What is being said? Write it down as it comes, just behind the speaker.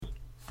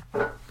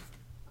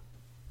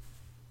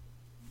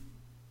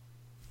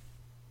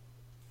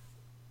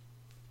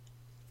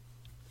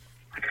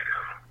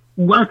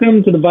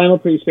Welcome to the Bible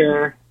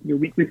Pre-Share, your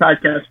weekly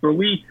podcast where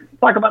we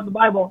talk about the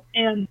Bible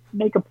and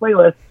make a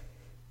playlist.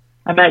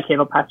 I'm Matt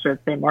Cable, pastor at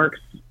St. Mark's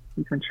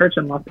Lutheran Church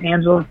in Los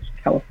Angeles,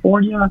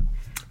 California.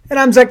 And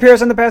I'm Zach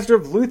Pierce. I'm the pastor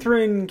of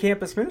Lutheran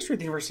Campus Ministry at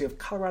the University of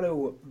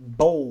Colorado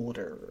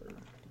Boulder.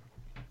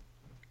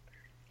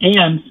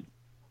 And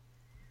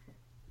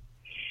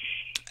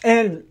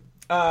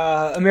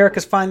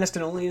America's finest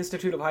and only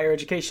institute of higher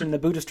education in the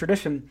Buddhist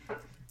tradition,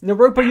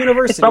 Naropa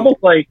University.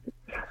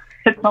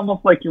 It's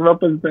almost like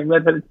Europa's the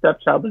redheaded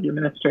stepchild of your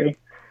ministry.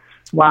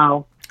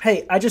 Wow.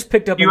 Hey, I just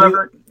picked up a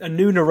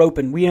new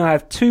Naropan. We now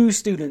have 2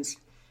 students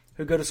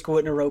who go to school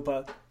at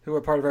Naropa who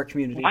are part of our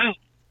community. Wow.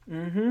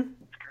 Mm-hmm.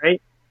 That's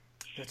great.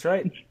 That's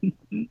right.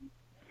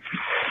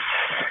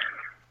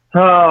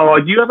 Oh,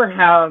 do you ever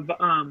have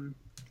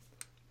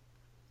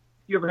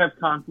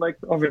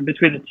conflict over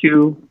between the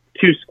two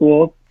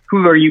schools?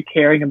 Who are you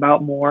caring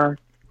about more?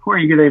 Who are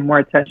you giving more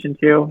attention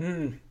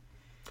to?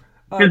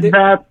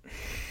 Because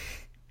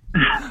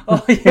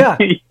Oh, yeah.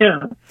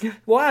 Yeah.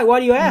 Why? Why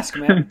do you ask,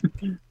 man?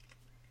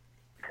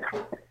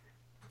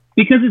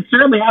 Because it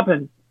certainly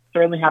happens.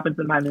 Certainly happens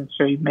in my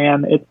ministry,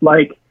 man. It's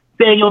like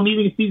the annual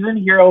meeting season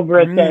here over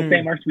at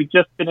St. Mark's. We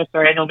just finished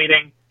our annual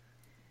meeting.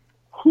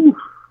 Whew.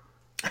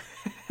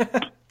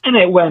 And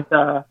it went,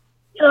 it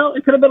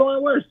could have been a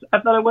lot worse. I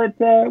thought it went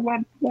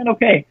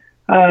okay.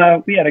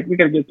 We got a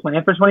good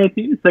plan for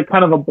 2018. It's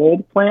kind of a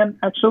bold plan,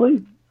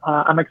 actually.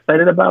 I'm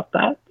excited about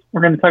that. We're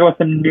going to talk about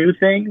some new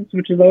things,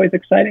 which is always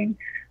exciting.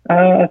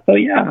 So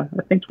yeah,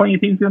 I think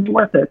 2018 is going to be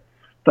worth it.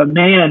 But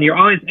man,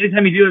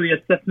 anytime you do the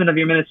assessment of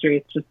your ministry,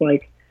 it's just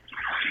like,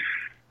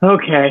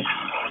 okay,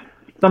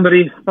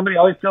 somebody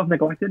always feels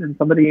neglected, and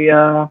somebody,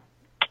 always,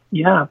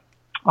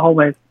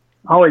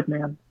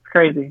 man, it's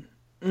crazy.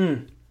 Yeah,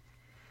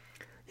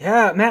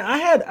 man,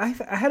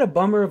 I had a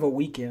bummer of a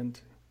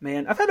weekend,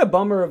 man. I've had a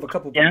bummer of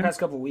past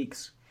couple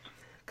weeks.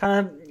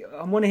 Kind of,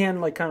 on one hand,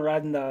 like kind of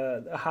riding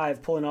the high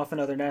of pulling off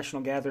another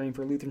national gathering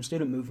for Lutheran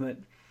student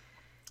movement.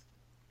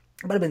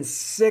 But I've been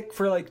sick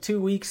for like 2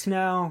 weeks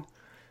now,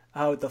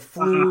 with the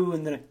flu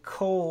and then a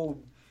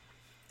cold.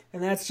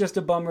 And that's just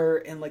a bummer.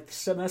 And like the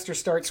semester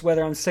starts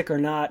whether I'm sick or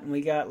not. And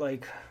we got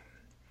like,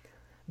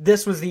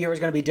 this was the year it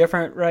was going to be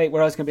different, right?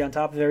 Where I was going to be on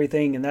top of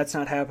everything. And that's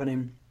not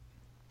happening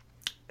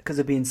because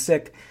of being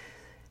sick.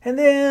 And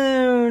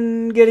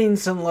then getting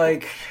some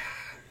like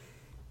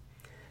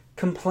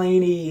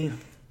complainy,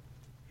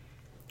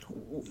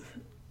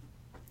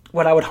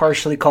 what I would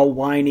harshly call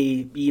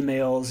whiny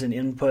emails and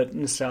input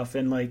and stuff,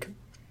 and like,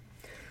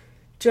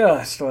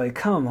 just like,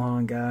 come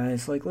on,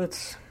 guys, like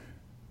let's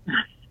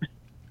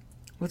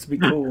be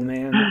cool,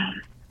 man.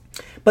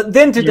 But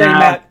then today,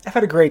 Matt, I've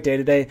had a great day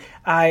today.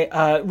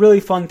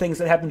 Really fun things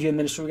that happen to you in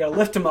ministry. We got to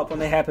lift them up when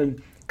they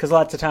happen, because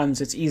lots of times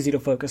it's easy to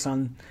focus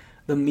on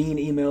the mean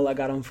email I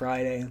got on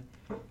Friday.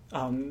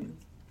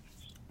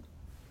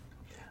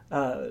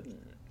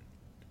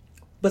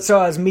 But so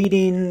I was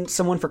meeting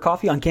someone for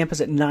coffee on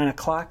campus at 9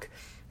 o'clock.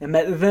 I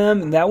met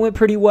them, and that went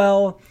pretty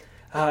well.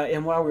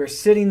 And while we were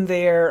sitting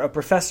there, a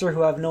professor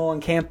who I've known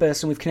on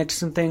campus, and we've connected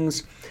some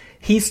things,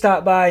 he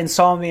stopped by and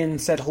saw me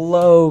and said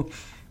hello.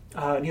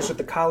 And he was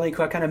with a colleague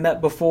who I kind of met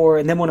before.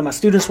 And then one of my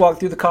students walked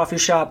through the coffee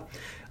shop,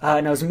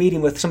 and I was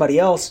meeting with somebody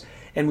else,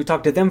 and we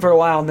talked to them for a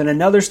while. And then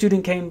another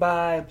student came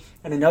by,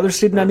 and another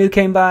student I knew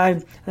came by,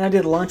 and I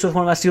did lunch with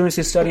one of my students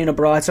who's studying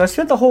abroad. So I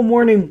spent the whole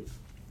morning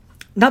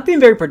not being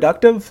very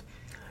productive,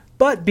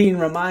 but being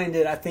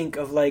reminded, I think,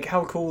 of like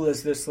how cool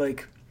is this?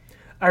 Like,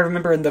 I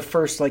remember in the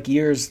first like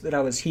years that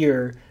I was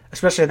here,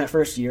 especially in that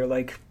first year,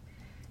 like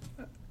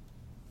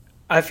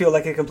I feel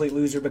like a complete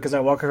loser because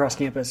I walk across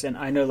campus and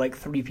I know like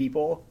 3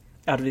 people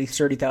out of these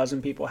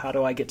 30,000 people. How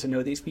do I get to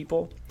know these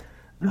people?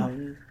 But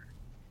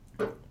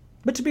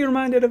to be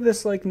reminded of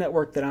this like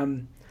network that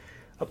I'm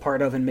a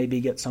part of and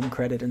maybe get some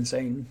credit in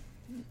saying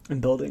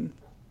and building.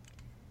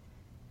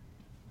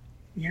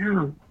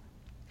 Yeah,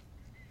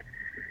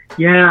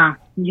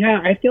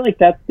 I feel like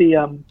that's the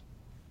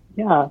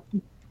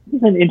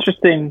it's an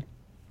interesting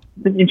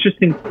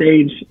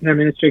stage in our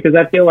ministry, because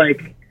I feel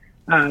like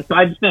so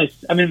I just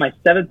finished. I'm in my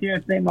 7th year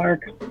at St.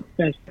 Mark's,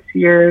 finished 6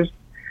 years,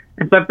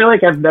 and so I feel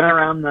like I've been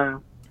around I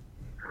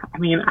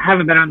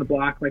haven't been on the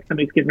block like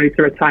somebody's getting ready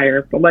to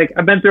retire, but like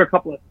I've been through a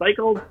couple of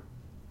cycles.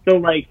 So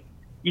like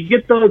you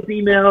get those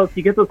emails,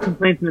 you get those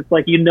complaints, and it's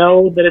like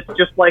that it's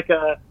just like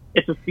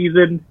it's a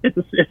season, it's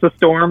a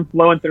storm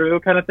blowing through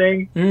kind of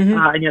thing,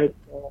 and yet it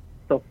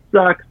still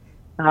sucks.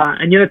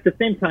 And yet at the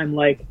same time,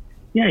 like,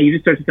 you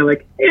just start to feel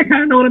like, hey, I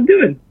kind of know what I'm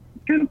doing.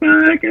 Kind of,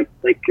 okay,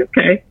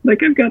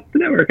 like I've got the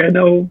network. I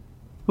know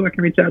who I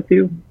can reach out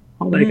to,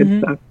 all that good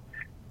stuff.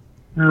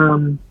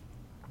 I'm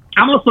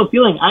also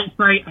feeling, I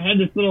had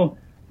this little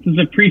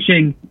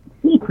preaching.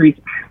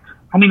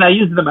 I mean, I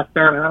use it in my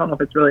sermon. I don't know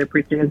if it's really a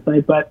preaching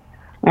insight, but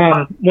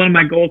one of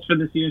my goals for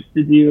this year is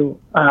to do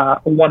a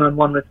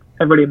one-on-one with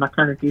everybody in my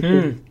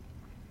congregation,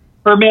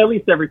 or at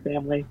least every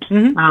family,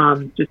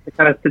 just to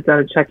kind of sit down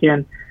and check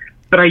in.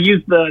 But I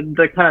use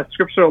the kind of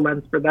scriptural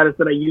lens for that, is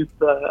that I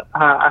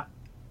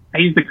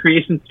use the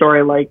creation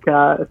story, like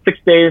 6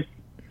 days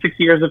 6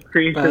 years of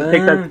creation.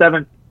 Take that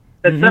seventh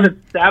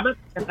Sabbath,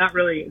 and not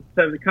really.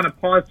 So kind of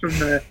pause from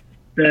the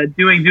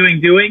doing,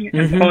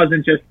 and pause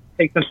and just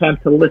take some time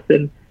to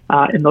listen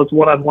in those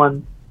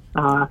one-on-ones.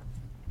 I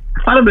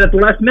thought of it at the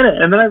last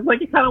minute, and then I was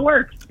like, it kind of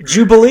works.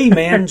 Jubilee,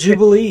 man,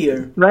 Jubilee,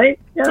 right?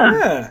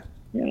 Yeah.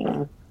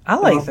 I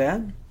like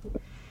that.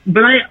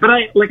 But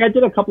I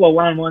did a couple of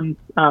one-on-ones,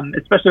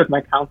 especially with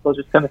my counsel,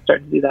 just kind of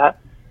starting to do that,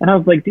 and I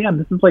was like, damn,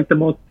 this is like the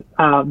most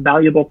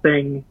valuable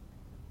thing.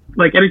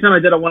 Like anytime I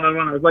did a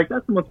one-on-one, I was like,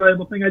 that's the most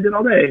valuable thing I did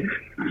all day.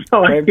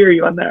 So I hear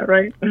you on that,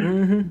 right?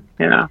 Mm-hmm.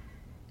 Yeah.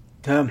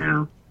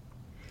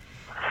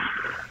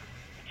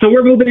 So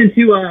we're moving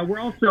into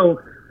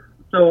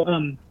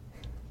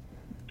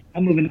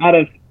I'm moving out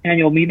of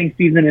annual meeting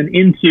season and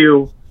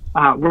into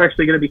we're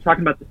actually going to be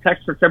talking about the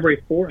text for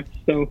February 4th.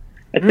 So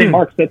at St.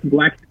 Mark's, that's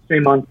Black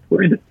History Month.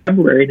 We're into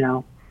February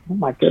now. Oh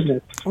my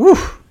goodness. Woo.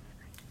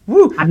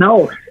 I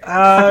know.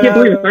 I can't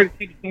believe it's starting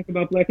to talk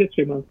about Black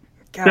History Month.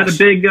 Gosh. Is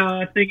that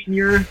a big thing in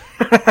your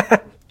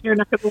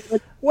neck of the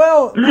woods?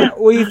 Well,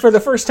 we, for the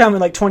first time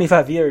in like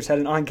 25 years, had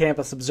an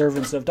on-campus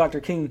observance of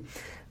Dr. King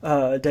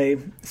Day.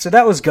 So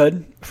that was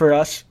good for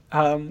us.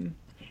 Yeah.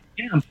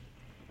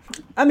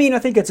 I mean, I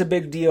think it's a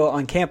big deal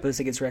on campus.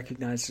 It gets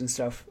recognized and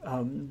stuff.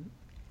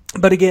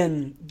 But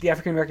again, the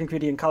African American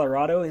community in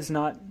Colorado is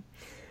not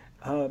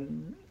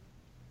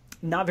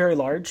very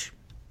large.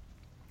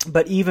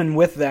 But even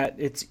with that,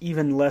 it's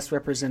even less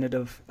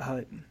representative.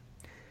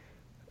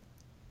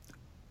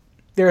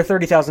 There are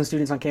 30,000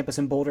 students on campus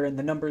in Boulder, and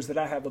the numbers that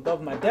I have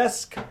above my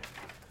desk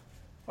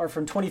are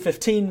from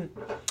 2015.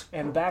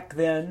 And back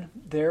then,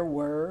 there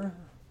were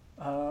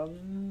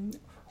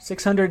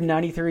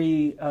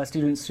 693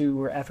 students who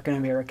were African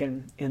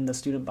American in the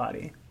student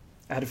body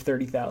out of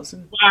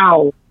 30,000.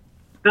 Wow.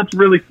 That's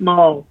really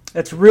small.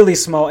 That's really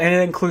small, and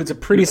it includes a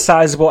pretty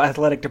sizable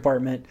athletic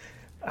department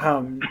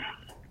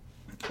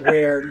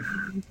where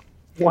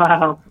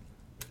wow,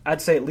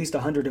 I'd say at least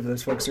 100 of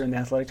those folks are in the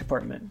athletic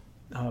department.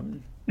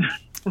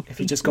 If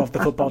you just go off the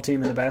football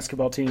team and the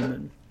basketball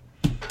team.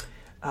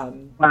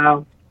 And,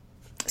 wow.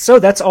 So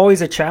that's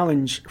always a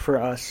challenge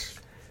for us.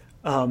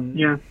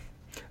 Yeah.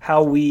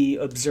 How we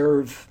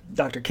observe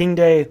Dr. King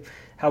Day,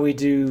 how we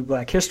do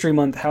Black History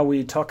Month, how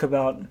we talk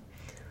about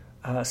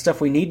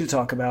stuff we need to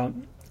talk about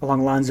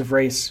along lines of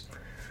race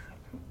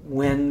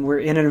when we're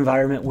in an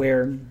environment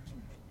where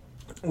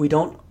we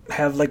don't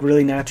have like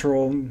really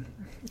natural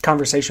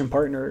conversation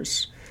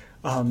partners,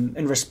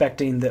 and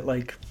respecting that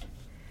like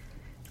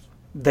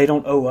they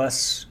don't owe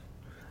us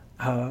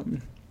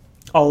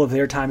all of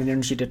their time and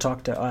energy to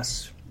talk to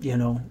us,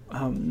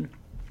 in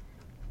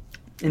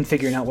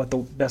figuring out what the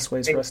best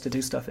ways for us to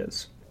do stuff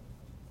is.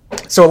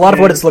 So a lot of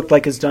what it's looked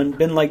like has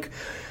been like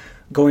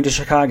going to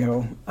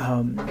Chicago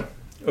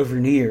over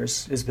New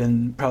Year's has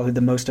been probably the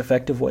most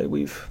effective way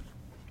we've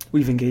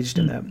engaged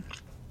in that.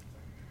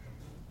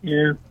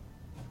 Yeah.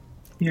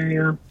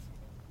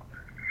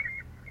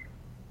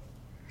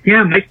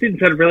 Yeah, my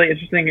students had a really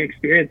interesting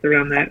experience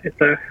around that at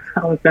the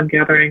LSM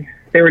gathering.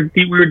 We were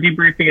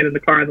debriefing it in the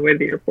car on the way to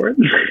the airport.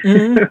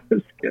 Mm-hmm. It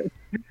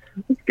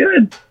was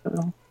good.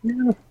 So,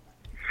 yeah.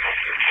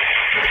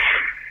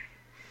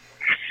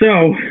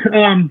 So,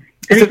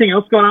 anything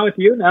else going on with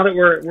you now that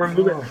we're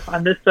moving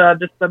on this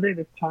Sunday,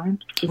 this time?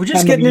 We're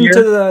just getting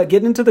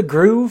into the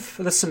groove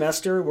of the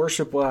semester,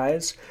 worship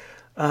wise.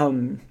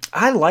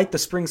 I like the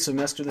spring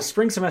semester. The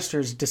spring semester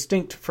is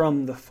distinct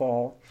from the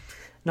fall,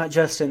 not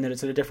just in that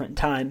it's at a different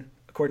time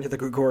according to the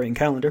Gregorian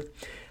calendar,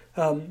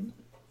 but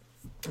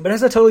it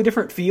has a totally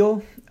different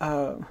feel.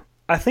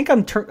 I think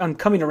I'm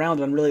coming around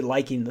and I'm really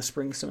liking the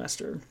spring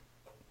semester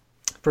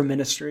for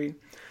ministry.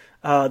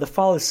 The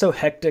fall is so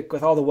hectic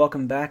with all the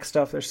welcome back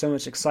stuff. There's so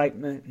much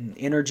excitement and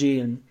energy,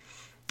 and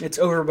it's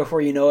over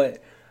before you know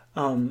it.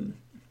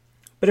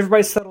 But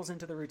everybody settles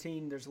into the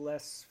routine. There's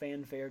less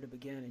fanfare to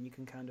begin, and you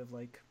can kind of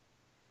like...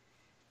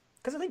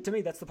 Because I think to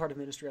me that's the part of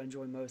ministry I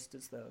enjoy most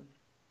is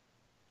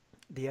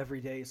the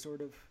everyday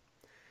sort of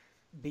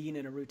being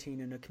in a routine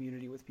in a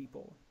community with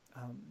people.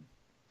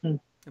 And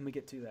we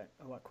get to that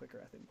a lot quicker,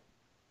 I think.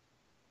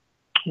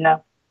 Yeah.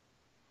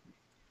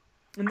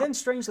 And then,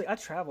 strangely, I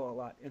travel a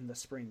lot in the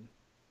spring,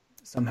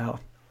 somehow,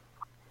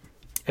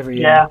 every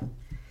year. Yeah.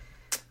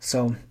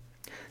 So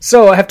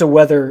I have to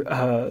weather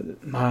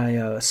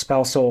my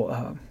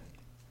spousal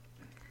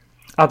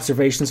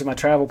observations of my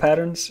travel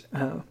patterns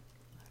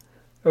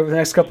over the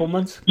next couple of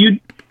months. You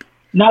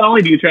not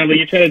only do you travel,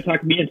 you try to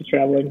talk me into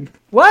traveling.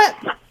 What?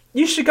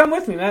 You should come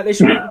with me, Matt. They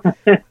should.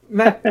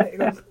 Matt,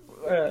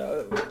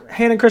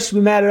 Hannah and Chris should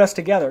be mad at us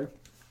together.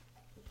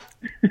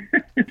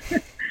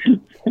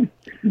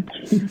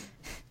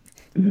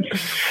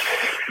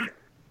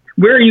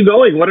 Where are you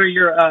going? What are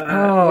your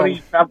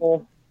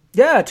travel?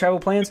 Yeah, travel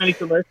plans.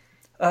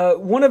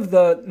 One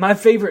of my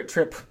favorite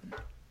trip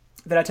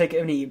that I take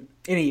any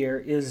year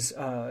is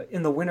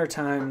in the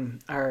wintertime.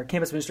 Our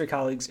campus ministry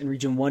colleagues in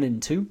Region 1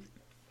 and 2.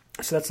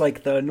 So that's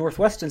like the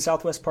northwest and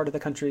southwest part of the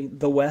country,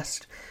 the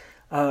west.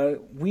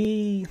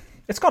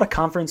 It's called a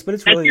conference, but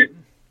it's really...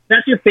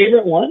 That's your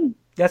favorite one?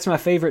 That's my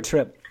favorite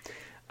trip.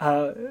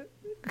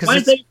 Why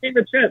is that your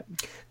favorite trip?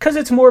 Because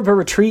it's more of a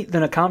retreat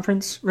than a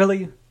conference,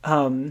 really.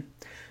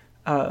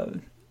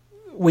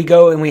 We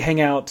go and we hang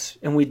out,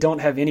 and we don't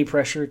have any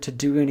pressure to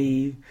do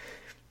any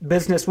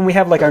business. When we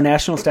have like our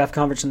national staff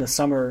conference in the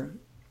summer,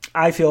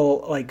 I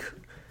feel like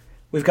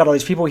we've got all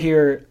these people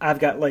here. I've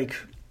got like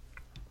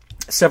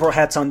several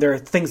hats on. There are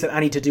things that I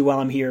need to do while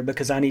I'm here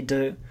because I need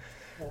to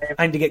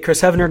get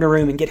Chris Hevener in a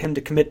room and get him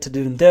to commit to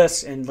doing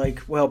this. And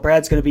like, well,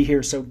 Brad's going to be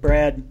here. So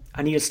Brad,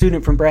 I need a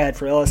student from Brad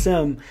for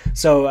LSM.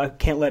 So I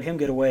can't let him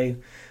get away,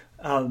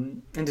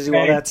 and to do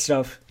all that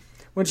stuff,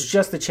 which is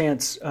just the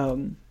chance,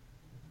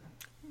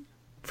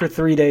 for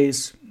 3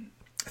 days,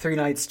 3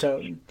 nights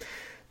to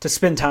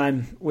spend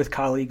time with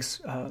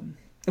colleagues. And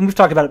we've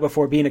talked about it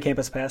before, being a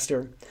campus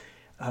pastor.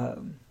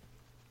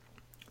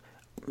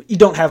 You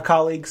don't have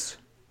colleagues.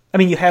 I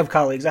mean, you have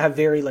colleagues. I have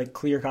very like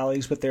clear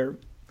colleagues, but they're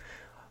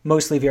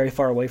mostly very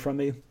far away from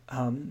me,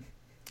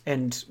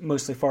 and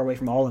mostly far away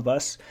from all of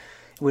us.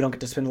 We don't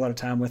get to spend a lot of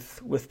time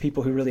with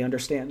people who really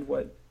understand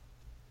what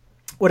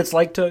it's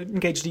like to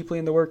engage deeply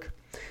in the work.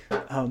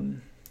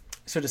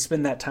 So to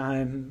spend that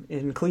time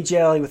in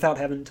collegiality without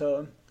having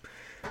to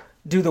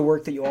do the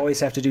work that you always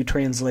have to do,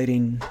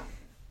 translating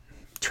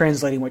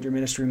what your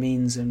ministry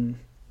means and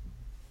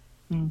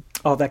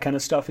all that kind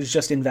of stuff is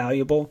just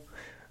invaluable.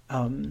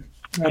 I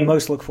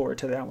most look forward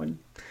to that one.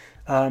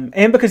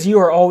 And because you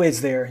are always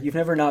there, you've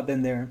never not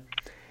been there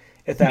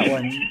at that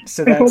one.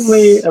 So that's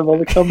I've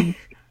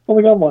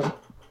only gone once.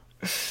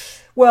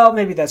 Well,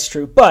 maybe that's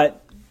true,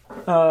 but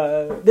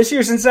this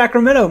year's in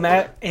Sacramento,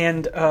 Matt,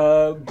 and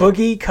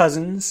Boogie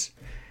Cousins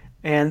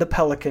and the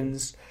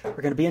Pelicans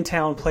are going to be in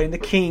town playing the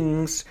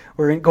Kings.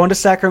 We're going to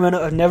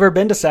Sacramento. I've never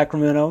been to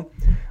Sacramento.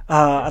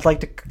 I'd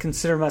like to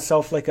consider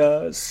myself like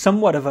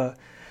somewhat of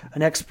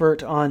an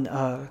expert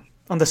on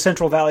the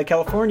Central Valley,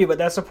 California, but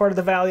that's a part of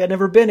the valley I've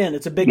never been in.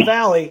 It's a big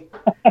valley.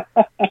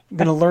 I'm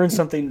going to learn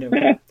something new.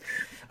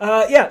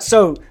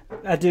 So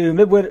I do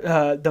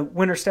the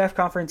winter staff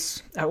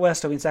conference out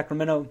west. I'll be in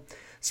Sacramento.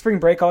 Spring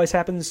break always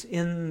happens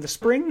in the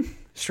spring,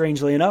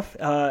 strangely enough.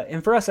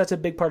 And for us, that's a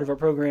big part of our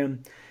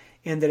program,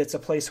 in that it's a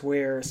place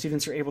where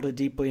students are able to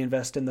deeply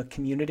invest in the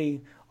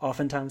community,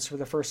 oftentimes for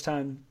the first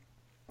time.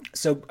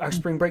 So our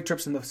spring break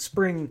trips in the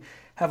spring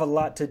have a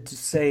lot to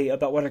say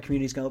about what our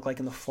community is going to look like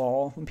in the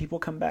fall when people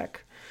come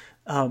back.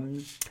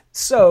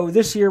 So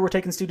this year we're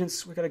taking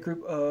students, we've got a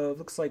group of,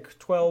 looks like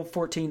 12,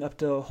 14 up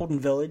to Holden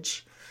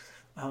Village.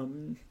 So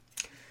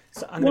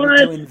I'm going to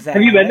be doing that.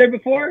 Have you been there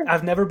before?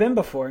 I've never been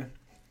before.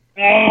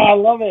 Oh, I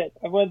love it.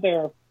 I went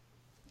there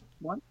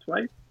once,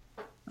 twice.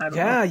 I don't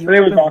know. But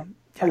it was awesome.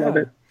 I love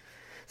it.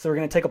 So we're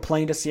going to take a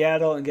plane to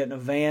Seattle and get in a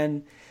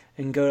van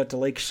and go up to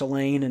Lake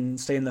Chelan and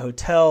stay in the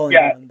hotel.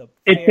 And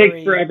it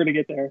takes forever to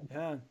get there.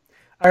 Yeah.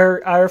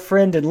 Our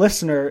friend and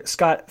listener,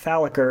 Scott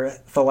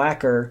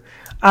Thalacker,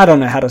 I don't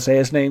know how to say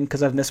his name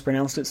because I've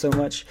mispronounced it so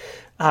much,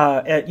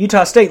 at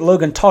Utah State,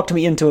 Logan talked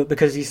me into it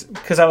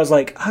because I was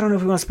like, I don't know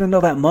if we want to spend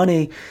all that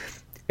money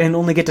and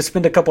only get to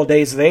spend a couple of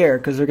days there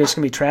because we're just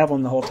going to be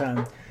traveling the whole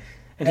time.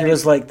 And he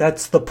was like,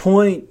 that's the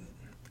point,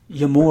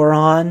 you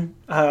moron,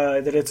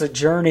 that it's a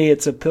journey,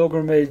 it's a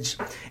pilgrimage.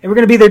 And we're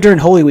going to be there during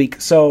Holy Week.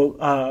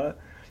 So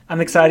I'm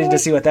excited to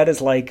see what that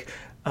is like.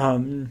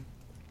 And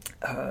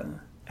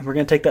we're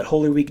going to take that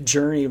Holy Week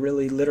journey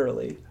really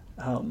literally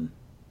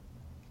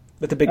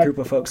with a big group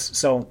of folks.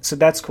 So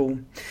that's cool.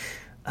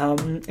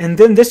 And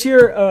then this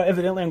year,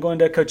 evidently, I'm going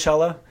to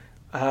Coachella,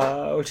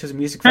 which is a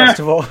music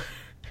festival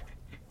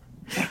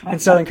in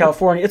Southern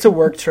California. It's a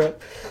work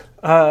trip.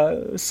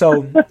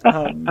 So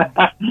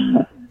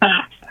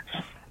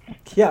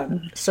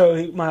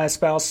my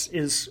spouse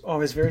is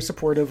always very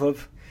supportive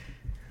of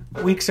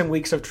weeks and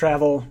weeks of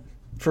travel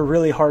for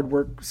really hard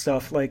work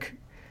stuff. Like,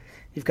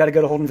 you've got to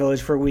go to Holden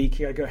Village for a week.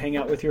 You got to go hang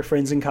out with your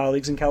friends and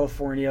colleagues in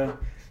California.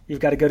 You've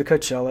got to go to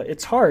Coachella.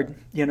 It's hard,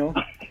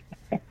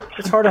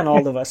 It's hard on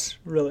all of us,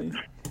 really.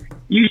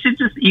 You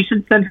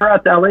should send her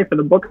out to LA for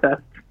the book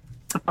fest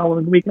the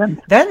following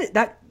weekend.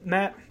 That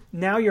Matt,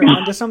 now you're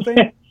onto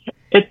something.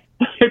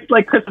 It's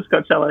like Christmas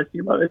Coachella.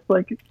 It's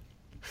like,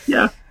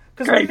 yeah.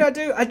 Because what did I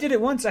do? I did it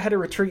once. I had a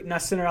retreat and I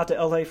sent her out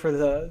to LA for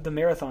the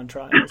marathon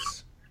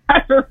trials.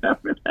 I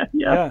remember that.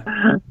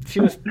 Yeah. She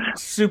was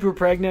super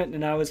pregnant,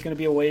 and I was going to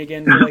be away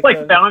again. For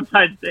like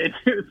Valentine's Day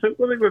too. So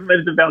something was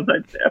made to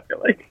Valentine's Day. I feel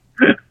like.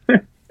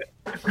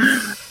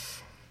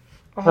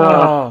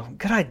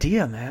 Good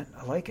idea, Matt.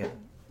 I like it.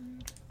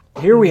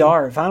 Here we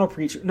are, Vinyl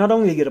Preacher. Not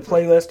only do you get a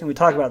playlist and we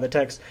talk about the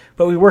text,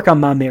 but we work on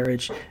my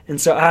marriage,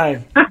 and so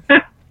I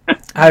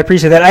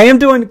appreciate that. I am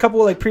doing a couple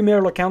of like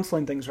premarital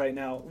counseling things right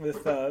now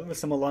with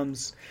some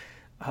alums.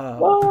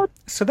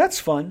 So that's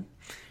fun.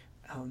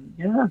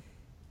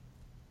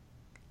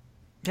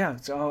 Yeah,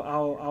 so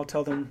I'll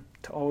tell them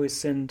to always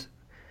send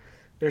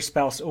their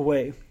spouse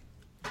away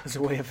as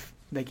a way of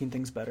making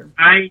things better.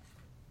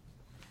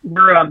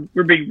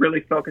 We're being really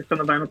focused on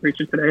the Vinyl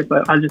Preacher today,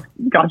 but I'll just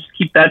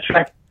keep that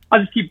track. I'll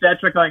just keep that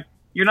track going.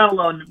 You're not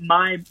alone.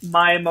 My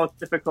most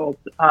difficult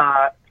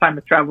time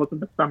of travel is in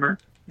the summer,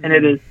 and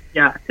it is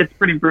it's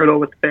pretty brutal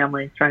with the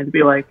family trying to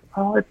be like,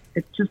 oh,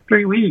 it's just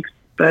 3 weeks,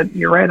 but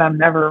you're right. I'm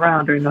never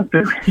around during those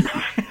big races.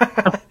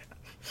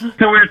 So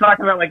we were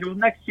talking about, like, well,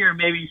 next year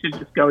maybe you should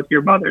just go with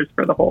your mother's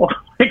for the whole.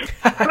 Like,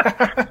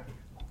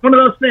 one of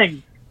those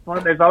things.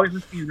 There's always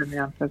a season,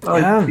 man. There's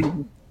always a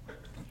season.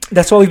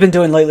 That's what we've been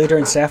doing lately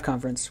during staff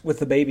conference with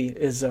the baby.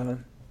 Is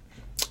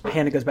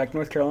Hannah goes back to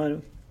North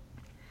Carolina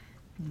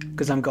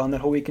because I'm gone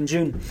that whole week in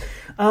June.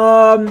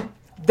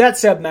 That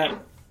said, Matt,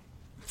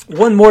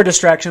 one more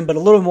distraction, but a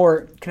little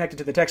more connected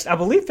to the text. I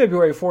believe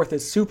February 4th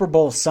is Super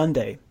Bowl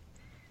Sunday.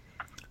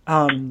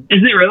 Is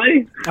it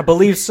really? I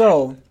believe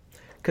so.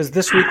 Because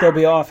this week they'll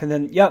be off, and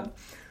then does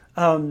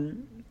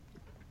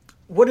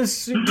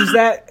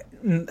that?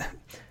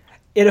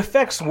 It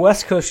affects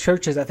West Coast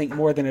churches, I think,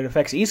 more than it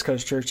affects East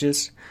Coast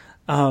churches.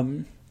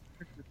 Because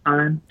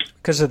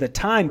of the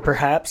time,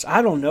 perhaps.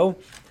 I don't know.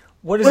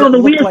 What does it look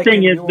like? The weird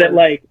thing is that,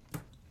 like,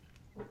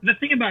 the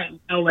thing about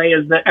LA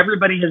is that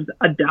everybody has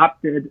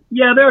adopted.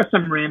 Yeah, there are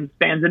some Rams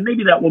fans, and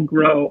maybe that will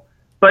grow.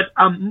 But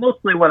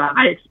mostly what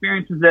I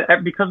experienced is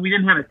that because we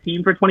didn't have a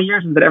team for 20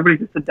 years, is that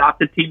everybody just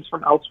adopted teams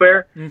from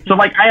elsewhere. Mm-hmm. So,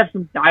 like, I have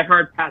some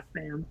diehard Pats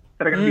fans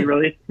that are going to be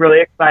really, really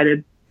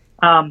excited.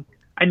 I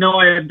know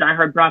I have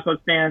diehard Broncos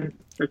fans.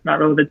 It's not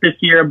relevant this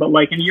year, but,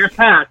 like, in years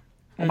past,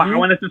 I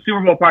went to the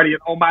Super Bowl party,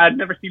 and I'd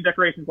never seen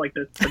decorations like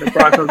this. But the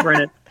Broncos were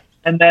in it.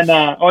 And then,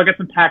 I got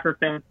some Packer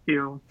fans,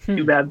 too.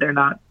 Too bad they're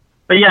not.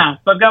 But, yeah,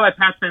 so I've got my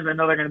Pats fans. I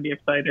know they're going to be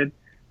excited.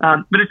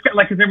 But it's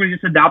like, because everybody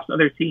just adopts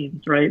other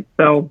teams, right?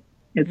 So,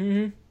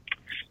 it's,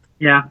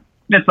 yeah,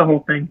 that's the whole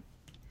thing.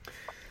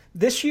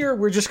 This year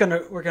we're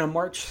gonna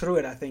march through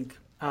it, I think,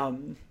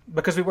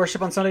 because we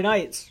worship on Sunday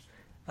nights.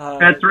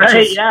 That's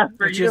right,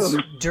 which is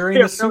during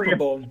the Super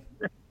Bowl.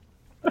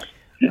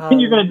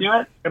 You're gonna do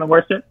it? Gonna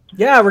worship?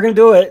 Yeah, we're gonna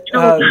do it.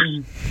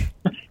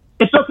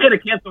 It's okay to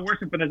cancel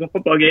worship when there's a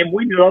football game.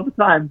 We do it all the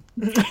time.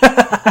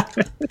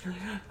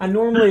 I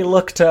normally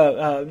look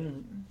to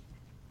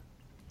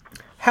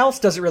House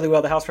does it really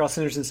well. The House for All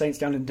Sinners and Saints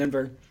down in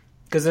Denver.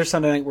 Because they're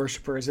Sunday night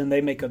worshipers, and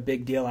they make a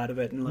big deal out of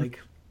it, and like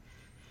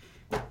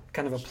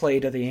kind of a play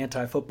to the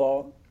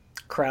anti-football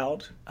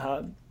crowd.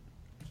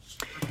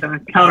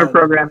 Counter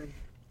programming.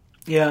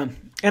 Yeah,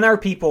 and our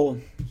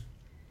people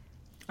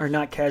are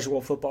not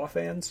casual football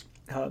fans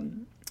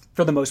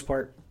for the most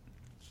part.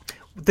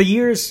 The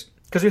years,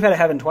 because we've had it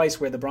happen twice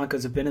where the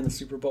Broncos have been in the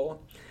Super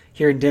Bowl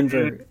here in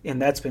Denver,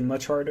 and that's been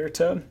much harder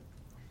to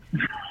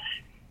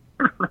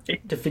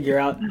figure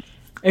out.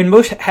 And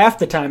half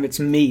the time it's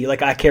me.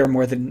 Like, I care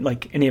more than,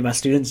 like, any of my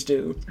students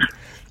do.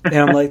 And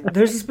I'm like,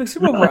 there's this big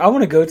Super Bowl I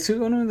want to go to. I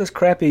don't know this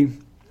crappy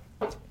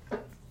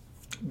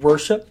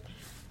worship.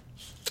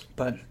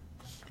 But,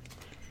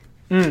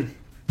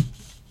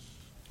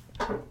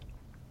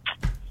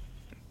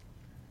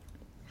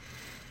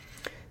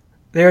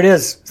 there it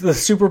is. The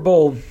Super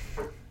Bowl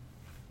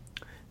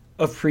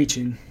of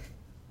preaching.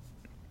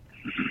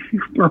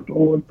 Super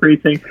Bowl of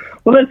preaching.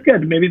 Well, that's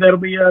good. Maybe that'll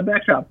be a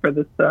backdrop for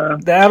this.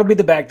 That'll be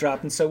the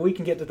backdrop, and so we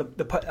can get to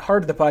the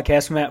heart of the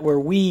podcast, Matt, where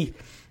we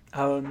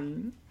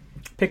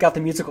pick out the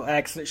musical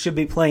acts that should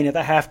be playing at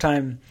the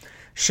halftime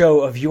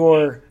show of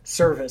your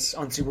service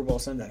on Super Bowl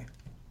Sunday.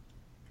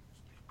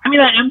 I mean,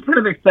 I am kind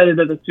of excited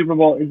that the Super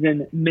Bowl is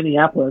in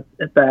Minneapolis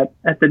at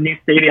the new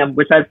stadium,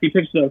 which I've seen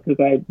pictures of because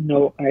I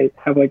know I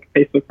have, like,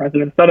 Facebook friends in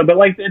Minnesota. But,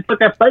 like, it's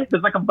like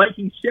there's like a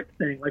Viking ship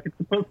thing. Like, it's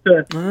supposed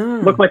to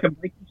look like a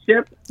Viking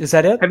ship. Is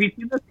that it? Have you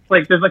seen this?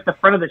 Like, there's, like, the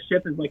front of the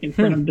ship is, like, in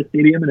front of the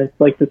stadium, and it's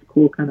like this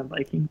cool kind of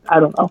Viking. I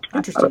don't know.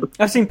 Interesting.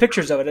 I've seen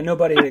pictures of it, and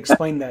nobody had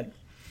explained that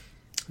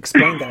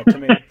to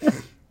me.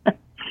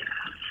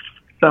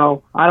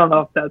 So I don't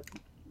know if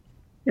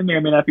it may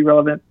or may not be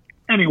relevant.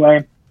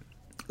 Anyway.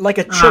 Like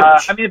a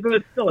church. I mean, if it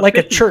was still like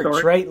a church,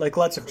 store, right? Like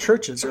lots of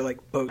churches are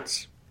like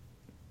boats.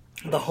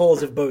 The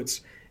hulls of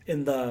boats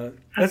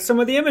that's some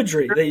of the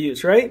imagery they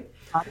use, right?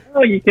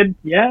 Oh, you could,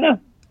 yeah,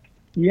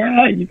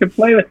 you could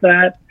play with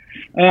that.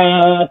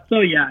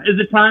 So yeah, is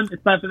it time?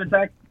 It's time for the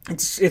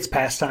text. It's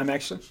past time,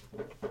 actually.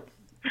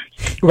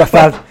 We're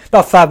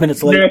about 5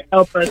 minutes late. Nick,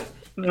 help us!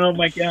 Oh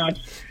my gosh.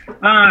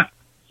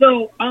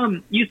 So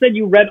you said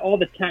you read all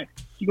the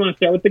text. You want to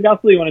start with the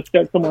gospel, or you want to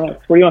start somewhere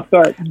else? Where do you want to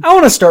start? I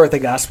want to start with the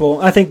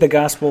gospel. I think the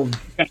gospel's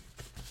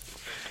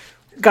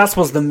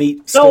the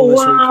meat. So this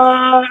week.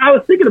 I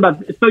was thinking about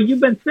this. So you've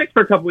been sick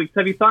for a couple weeks.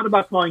 Have you thought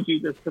about calling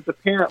Jesus? Because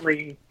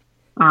apparently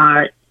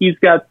he's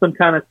got some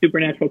kind of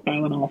supernatural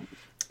Tylenol.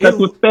 That's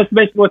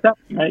basically what's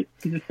happening, right?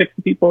 He's just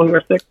fixing people who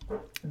are sick.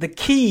 The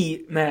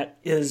key, Matt,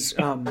 is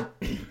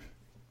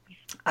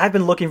I've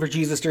been looking for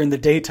Jesus during the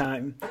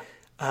daytime,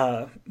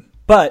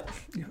 but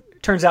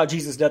turns out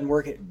Jesus doesn't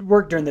work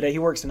during the day. He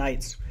works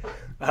nights.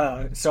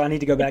 So I need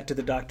to go back to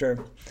the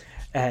doctor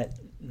at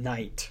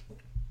night.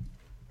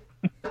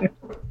 Is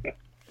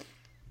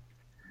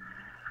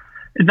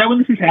that when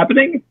this is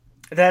happening?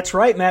 That's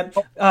right, Matt.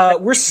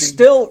 We're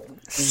still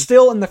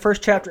in the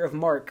first chapter of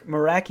Mark,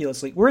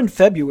 miraculously. We're in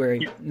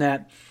February,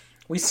 Matt.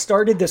 We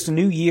started this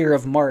new year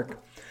of Mark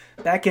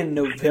back in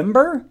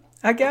November,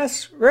 I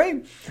guess,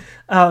 right?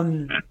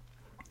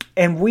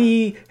 And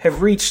we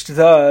have reached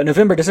the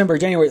November, December,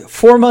 January,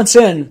 4 months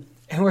in,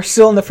 and we're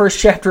still in the first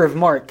chapter of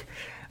Mark.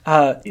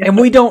 And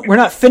we're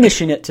not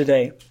finishing it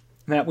today.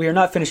 Matt, we are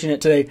not finishing it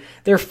today.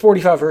 There are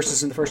 45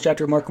 verses in the first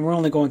chapter of Mark, and we're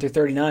only going through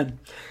 39.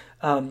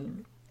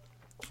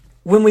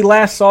 When we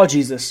last saw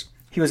Jesus,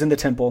 he was in the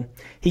temple.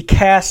 He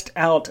cast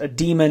out a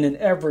demon, and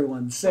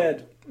everyone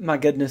said, my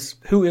goodness,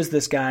 who is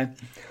this guy?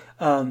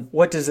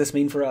 What does this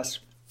mean for us?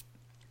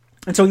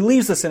 And so he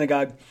leaves the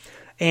synagogue,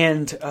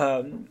 and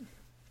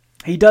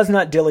he does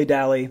not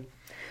dilly-dally.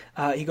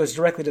 He goes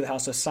directly to the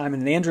house of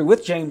Simon and Andrew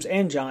with James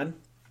and John.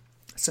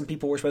 Some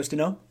people were supposed to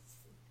know.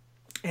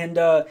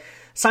 And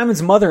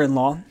Simon's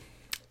mother-in-law,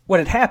 what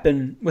had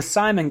happened was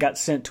Simon got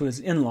sent to his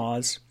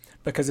in-laws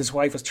because his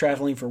wife was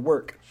traveling for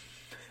work.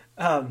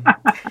 And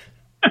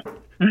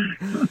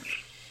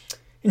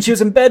she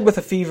was in bed with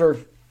a fever,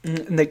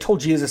 and they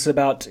told Jesus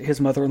about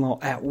his mother-in-law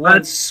at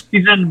once.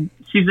 She's in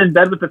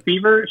bed with a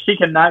fever? She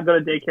cannot go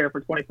to daycare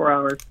for 24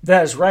 hours.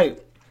 That is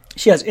right.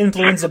 She has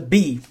influenza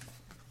B.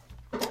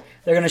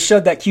 They're going to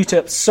shove that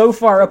Q-tip so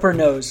far up her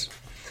nose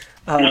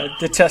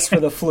to test for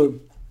the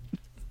flu.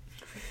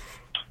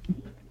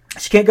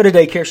 She can't go to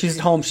daycare. She's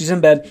at home. She's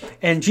in bed.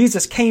 And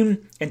Jesus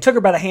came and took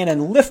her by the hand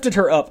and lifted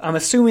her up. I'm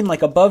assuming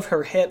like above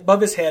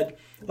his head,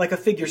 like a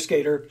figure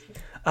skater.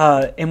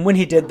 And when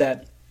he did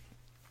that,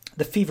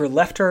 the fever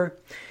left her,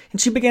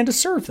 and she began to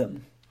serve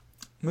them.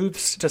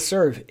 Moves to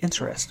serve.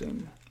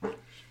 Interesting.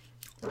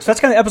 So that's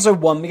kind of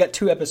episode 1. We got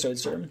 2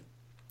 episodes here.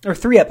 Or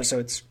 3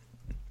 episodes.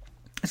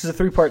 This is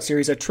a 3-part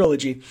series, a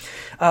trilogy.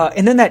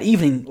 And then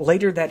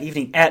later that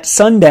evening, at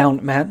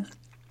sundown, Matt,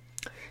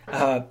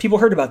 people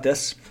heard about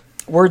this.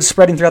 Word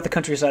spreading throughout the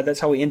countryside. That's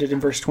how we ended in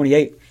verse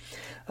 28.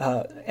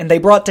 And they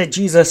brought to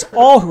Jesus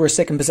all who were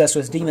sick and possessed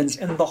with demons,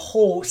 and the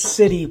whole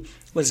city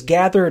was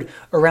gathered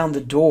around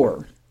the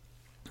door.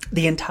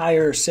 The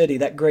entire city,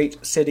 that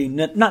great city,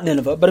 not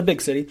Nineveh, but a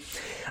big city.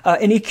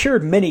 And he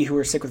cured many who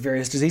were sick with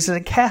various diseases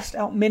and cast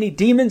out many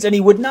demons, and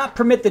he would not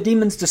permit the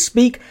demons to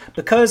speak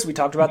because, we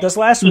talked about this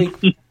last week,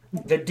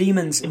 the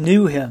demons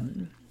knew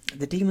him.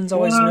 The demons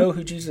always know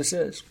who Jesus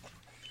is.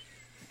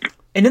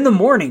 And in the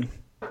morning,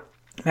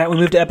 Matt, we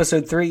moved to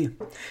episode 3.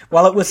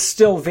 While it was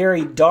still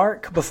very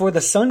dark, before the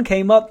sun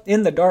came up,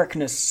 in the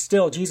darkness,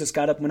 still Jesus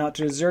got up and went out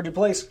to a deserted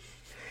place,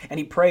 and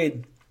he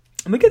prayed.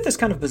 And we get this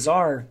kind of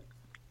bizarre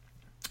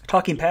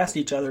talking past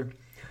each other.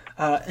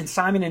 And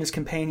Simon and his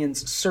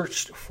companions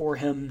searched for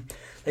him.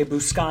 They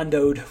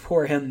buscandoed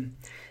for him.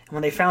 And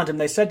when they found him,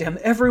 they said to him,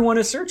 "Everyone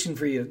is searching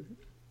for you."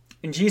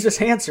 And Jesus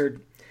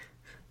answered.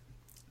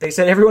 They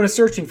said, "Everyone is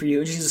searching for you."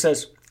 And Jesus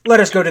says, "Let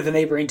us go to the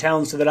neighboring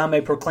towns so that I may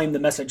proclaim the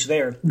message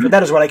there. For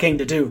that is what I came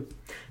to do."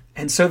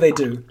 And so they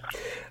do.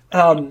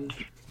 Kind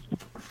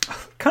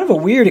of a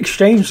weird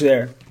exchange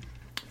there.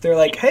 They're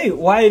like, hey,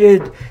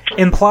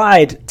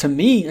 implied to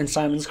me in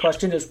Simon's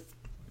question is,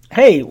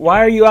 hey, why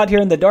are you out here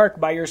in the dark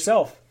by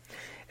yourself?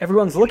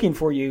 Everyone's looking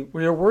for you.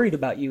 We're worried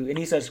about you. And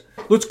he says,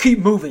 let's keep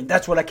moving.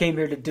 That's what I came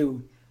here to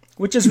do.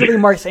 Which is really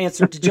Mark's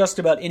answer to just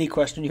about any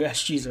question you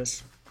ask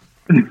Jesus.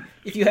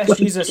 If you ask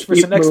Jesus for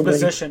some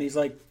exposition, he's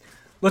like,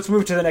 let's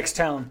move to the next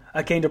town.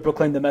 I came to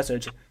proclaim the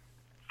message.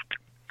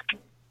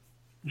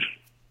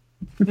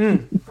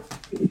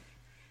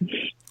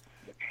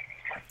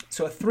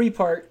 So a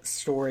 3-part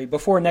story.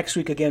 Before next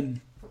week,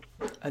 again,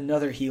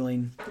 another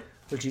healing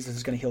where Jesus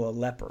is going to heal a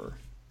leper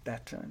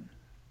that time.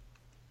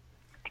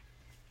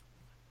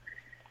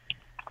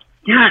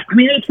 Yeah, I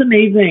mean, it's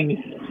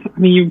amazing. I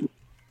mean,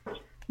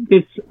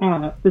 this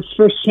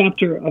first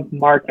chapter of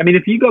Mark, I mean,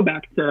 if you go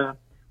back to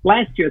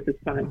last year at this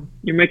time,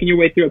 you're making your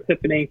way through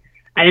Epiphany,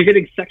 and you're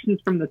getting sections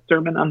from the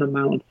Sermon on the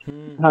Mount.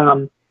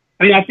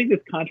 I mean, I think this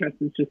contrast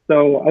is just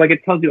so, like,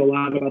 it tells you a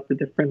lot about the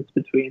difference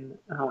between,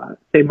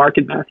 say, Mark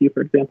and Matthew,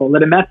 for example.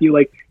 That in Matthew,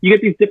 like, you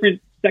get these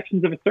different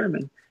sections of a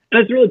sermon.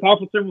 And it's a really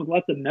powerful sermon with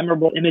lots of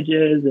memorable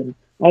images and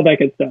all that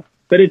good stuff.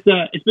 But it's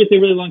basically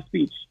a really long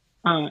speech.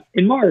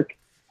 In Mark,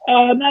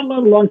 not a lot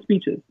of long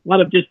speeches. A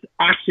lot of just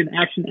action.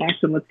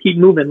 Let's keep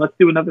moving. Let's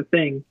do another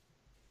thing.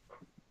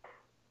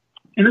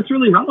 And that's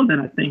really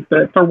relevant, I think,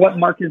 but for what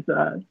Mark is,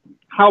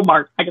 how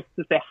Mark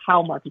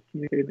is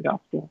communicating the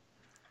gospel.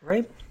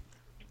 Right.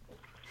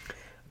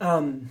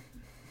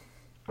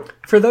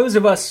 For those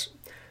of us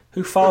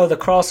who follow the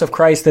cross of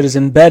Christ that is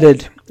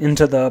embedded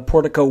into the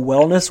portico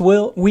wellness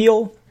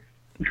wheel.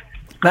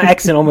 My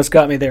accent almost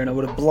got me there, and I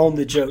would have blown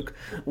the joke.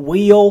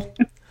 Wheel,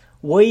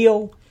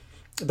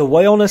 the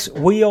wellness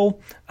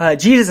wheel.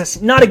 Jesus,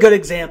 not a good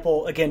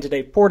example again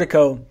today.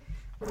 Portico,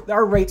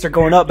 our rates are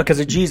going up because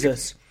of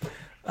Jesus.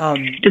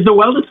 Is the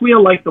wellness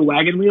wheel like the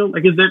wagon wheel?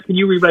 Like, can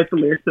you rewrite the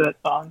lyrics to that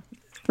song?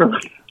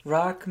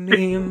 Rock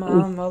me,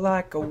 mama,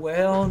 like a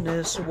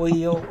wellness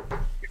wheel,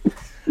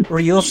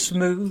 real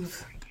smooth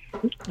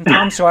and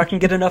calm, so I can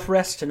get enough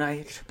rest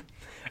tonight.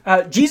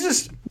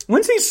 Jesus,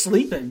 when's he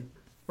sleeping?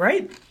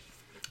 Right?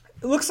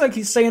 It looks like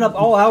he's staying up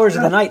all hours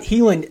of the night,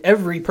 healing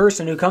every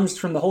person who comes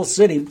from the whole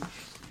city,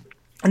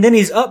 and then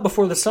he's up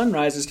before the sun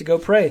rises to go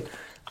pray.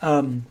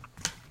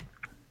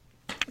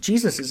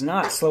 Jesus is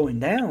not slowing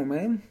down,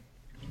 man.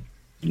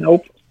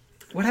 Nope.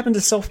 What happened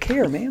to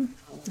self-care, man?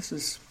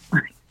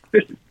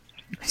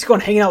 He's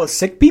going hanging out with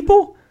sick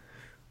people?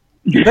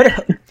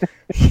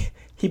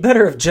 He He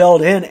better have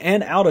gelled in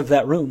and out of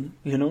that room,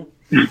 you know?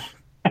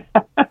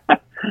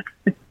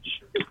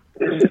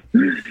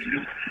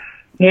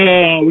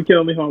 Oh, we can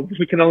only hope.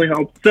 We can only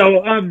hope.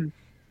 So,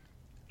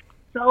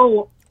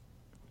 all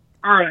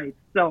right.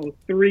 So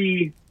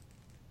three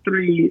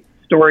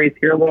stories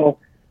here, a little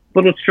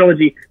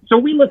trilogy. So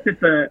we looked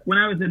at when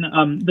I was in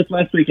this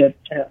last week at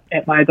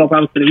my adult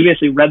Bible study, we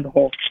actually read the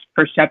whole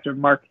first chapter of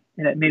Mark,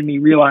 and it made me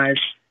realize,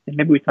 and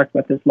maybe we talked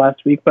about this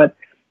last week, but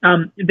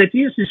that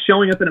Jesus is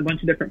showing up in a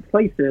bunch of different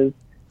places.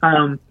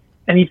 And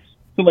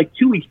so like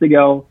 2 weeks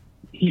ago,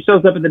 he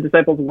shows up at the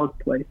disciples'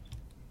 workplace.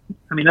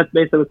 I mean, that's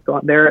basically what's going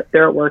on.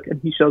 They're at work, and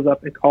he shows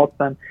up and calls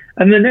them.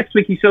 And then next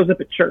week, he shows up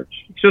at church.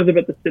 He shows up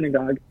at the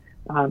synagogue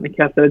and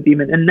casts out a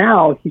demon. And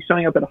now he's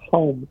showing up at a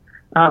home.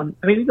 I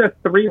mean, these are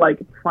three like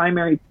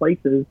primary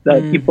places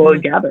that people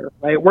gather,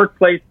 right?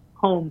 Workplace,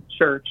 home,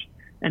 church.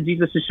 And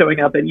Jesus is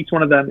showing up at each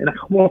one of them in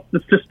almost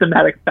a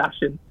systematic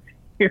fashion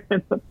here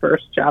in the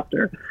first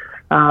chapter.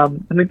 I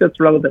think that's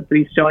relevant that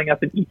he's showing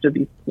up in each of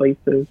these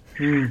places.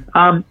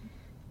 I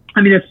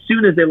mean, as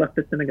soon as they left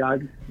the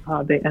synagogue,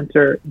 they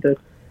enter this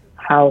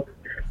house.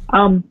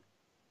 So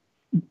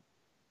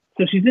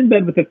she's in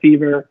bed with a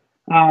fever.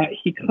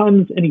 He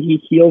comes and he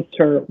heals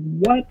her.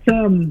 What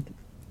do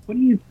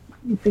you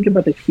think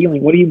about this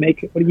healing? What do you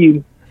make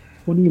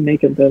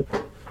of this?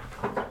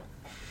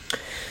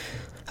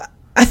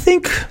 I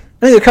think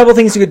a couple of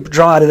things you could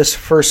draw out of this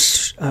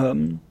first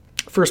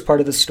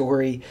part of the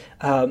story.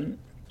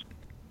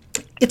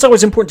 It's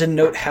always important to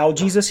note how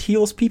Jesus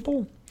heals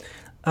people.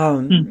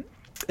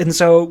 And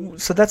so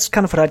that's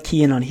kind of what I'd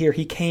key in on here.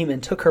 He came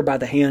and took her by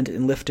the hand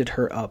and lifted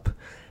her up.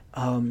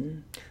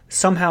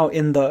 Somehow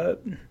in the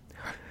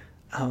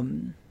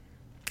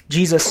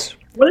Jesus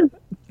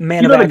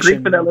man of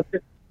action. The Greek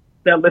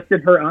that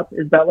lifted her up,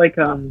 is that like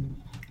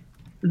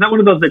is that one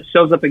of those that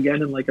shows up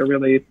again in like a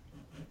really?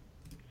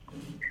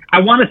 I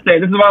want to say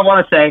this is what I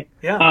want to say.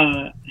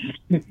 Yeah.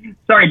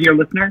 Sorry, dear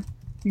listener.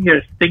 You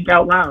just think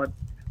out loud.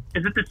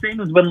 Is it the same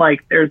as when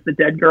like there's the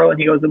dead girl and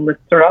he goes and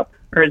lifts her up,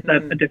 or is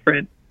that a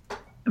different?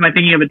 Am I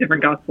thinking of a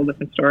different gospel,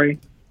 different story?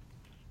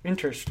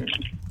 Interesting.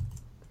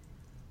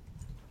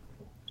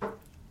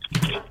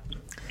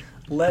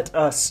 Let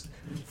us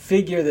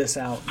figure this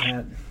out,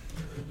 Matt.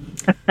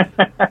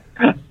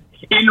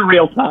 In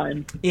real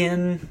time.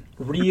 In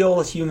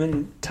real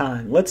human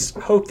time. Let's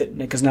hope that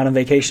Nick is not on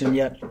vacation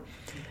yet.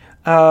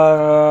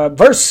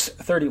 Verse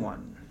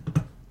 31.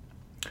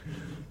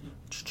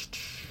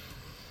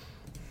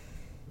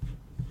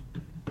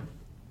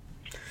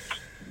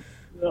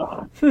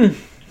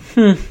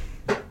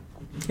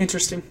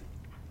 Interesting.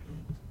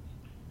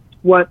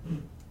 What?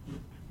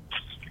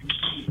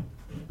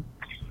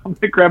 I'm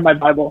gonna grab my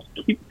Bible.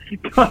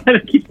 Go ahead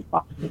and keep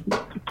talking.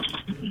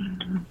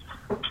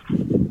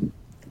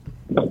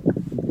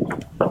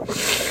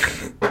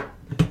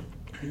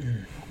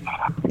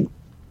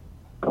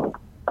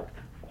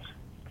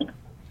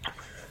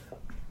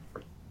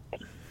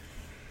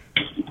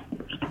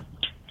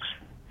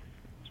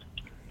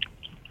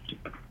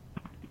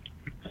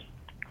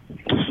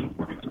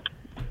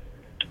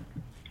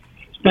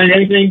 Find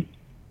anything?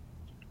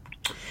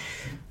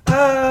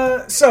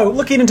 So,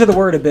 looking into the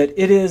word a bit,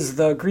 it is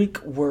the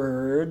Greek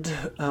word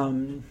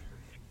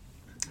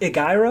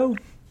egeiro,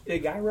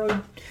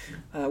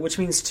 which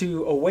means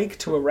to awake,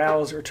 to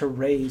arouse, or to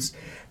raise.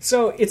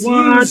 So, it's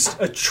used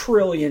a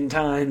trillion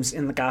times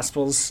in the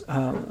Gospels,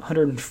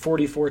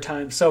 144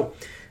 times. So,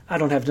 I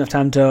don't have enough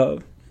time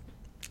to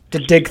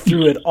dig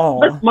through it all.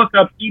 Let's look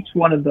up each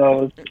one of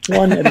those,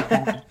 one at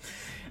a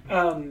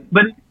time.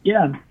 But,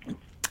 yeah.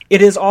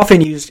 It is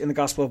often used in the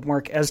Gospel of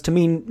Mark as to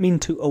mean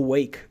to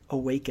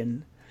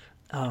awaken.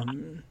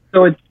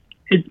 So it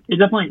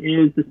definitely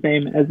is the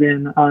same as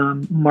in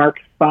Mark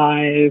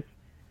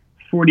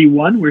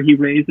 5:41, where he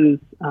raises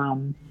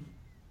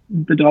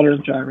the daughter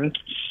of Jairus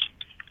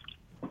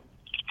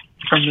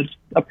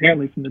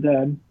apparently from the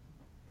dead.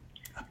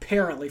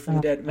 Apparently from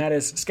the dead. Matt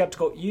is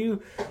skeptical.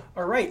 You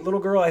are right,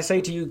 little girl. I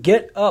say to you,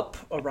 get up,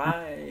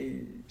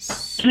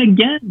 arise. And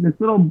again, the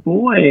little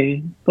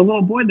boy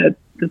that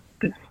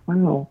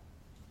wow.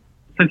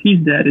 So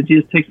he's dead, and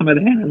Jesus takes him by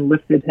the hand and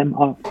lifted him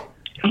up.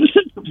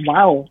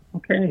 Wow.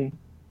 Okay.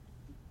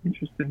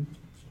 Interesting.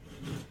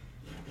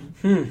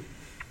 All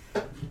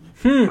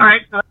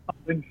right.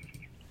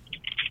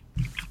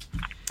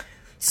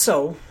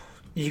 So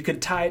you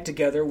could tie it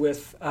together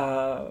with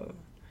the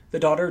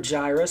daughter of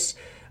Jairus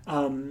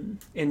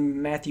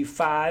in Matthew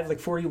 5, like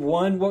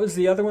 41. What was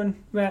the other one,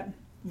 Matt?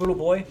 Little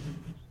boy?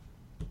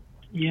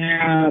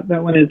 Yeah,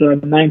 that one is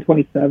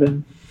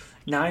 927.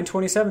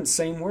 927,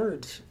 same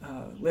word.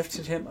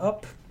 Lifted him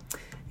up,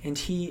 and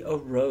he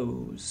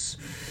arose.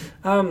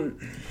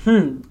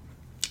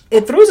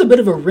 It throws a bit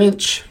of a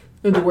wrench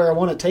into where I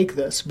want to take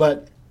this,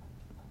 but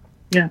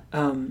yeah.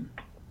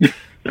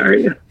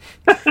 Sorry.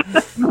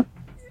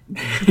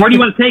 Where do you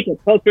want to take it?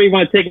 Tell us where you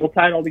want to take it. We'll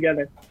tie it all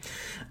together.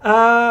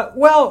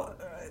 Well,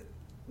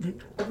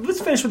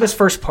 let's finish with this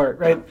first part,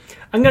 right?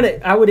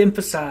 I would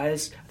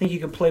emphasize, I think you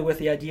can play with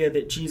the idea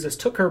that Jesus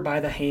took her by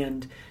the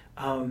hand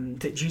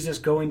that Jesus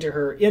going to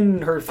her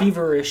in her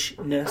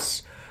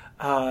feverishness,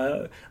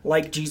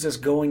 like Jesus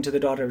going to the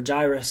daughter of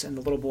Jairus and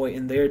the little boy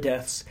in their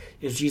deaths,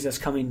 is Jesus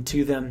coming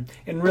to them,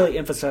 and really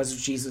emphasizes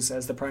Jesus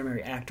as the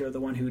primary actor, the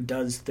one who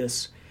does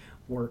this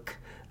work.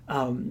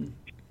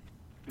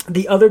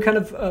 The other kind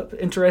of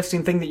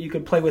interesting thing that you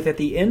could play with at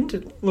the end,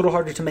 a little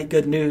harder to make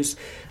good news,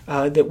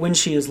 that when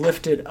she is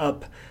lifted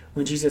up,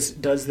 when Jesus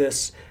does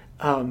this,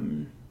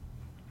 it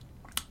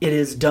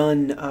is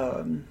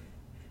done,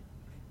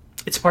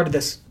 it's part of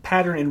this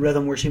pattern and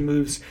rhythm where she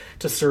moves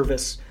to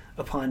service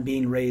upon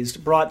being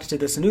raised, brought to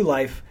this new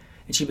life,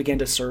 and she began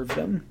to serve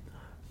them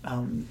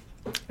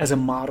as a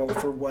model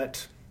for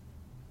what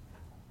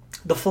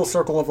the full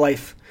circle of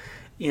life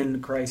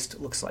in Christ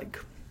looks like.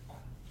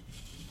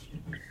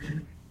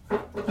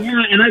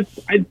 Yeah, and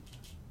I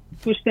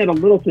pushed that a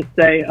little to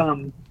say,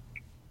 on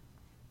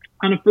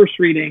a first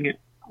reading,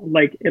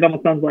 like it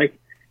almost sounds like,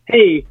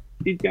 hey,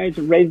 these guys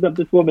raised up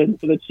this woman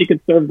so that she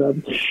could serve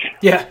them.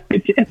 Yeah,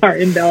 it's our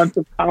imbalance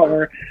of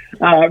power.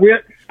 I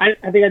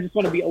think I just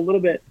want to be a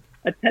little bit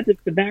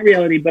attentive to that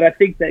reality, but I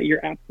think that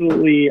you're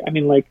absolutely, I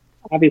mean, like,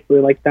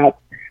 obviously, like that.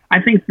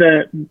 I think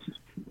that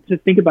to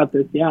think about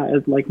this,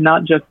 as like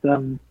not just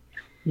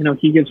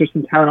he gives her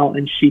some Tylenol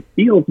and she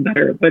feels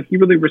better, but he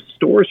really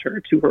restores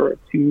her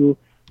to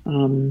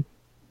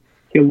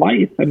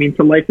life. I mean,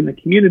 to life in the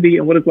community.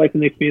 And what does life in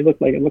the community look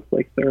like? It looks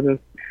like service.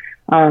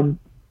 I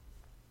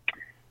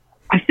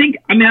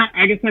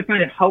guess I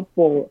find it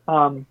helpful.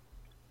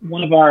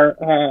 One of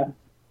our,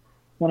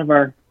 what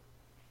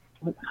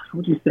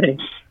would you say?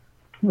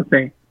 Let's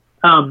say,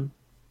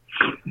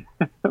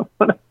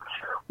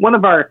 one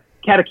of our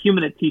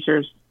catechumenate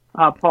teachers,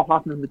 Paul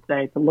Hoffman, would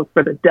say to look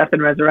for the death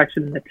and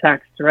resurrection in the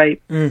text,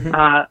 right? Mm-hmm.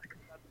 That's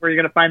where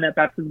you're going to find that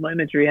baptismal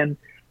imagery. And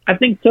I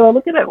think, so I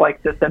look at it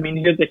like this. I mean,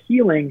 here's a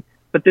healing,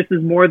 but this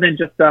is more than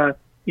just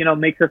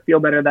make her feel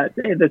better that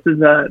day. This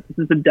is a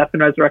death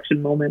and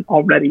resurrection moment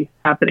already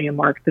happening in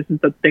Mark. This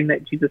is the thing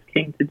that Jesus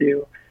came to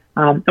do.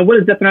 And what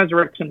does death and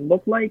resurrection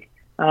look like?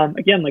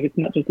 Again, like it's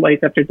not just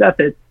life after death.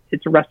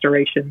 It's a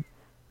restoration,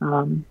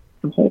 to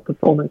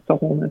fullness, to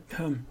wholeness.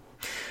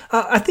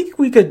 I think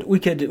we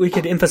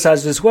could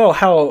emphasize as well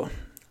how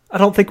I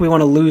don't think we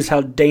want to lose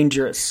how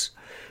dangerous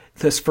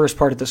this first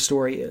part of the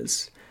story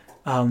is.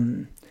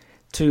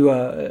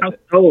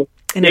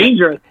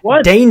 Dangerous.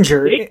 What?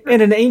 Danger.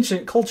 In an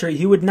ancient culture,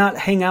 you would not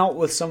hang out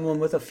with someone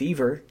with a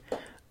fever,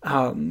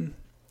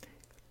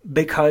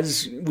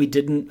 because we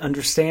didn't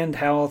understand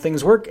how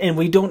things work, and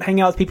we don't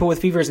hang out with people with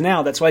fevers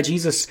now. That's why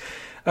Jesus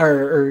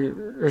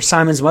or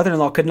Simon's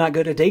mother-in-law could not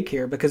go to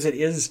daycare, because it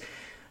is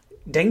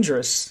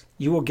dangerous.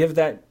 You will give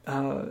that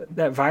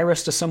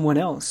virus to someone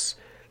else.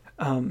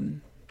 A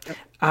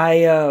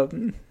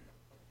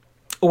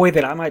way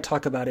that I might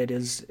talk about it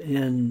is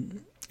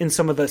in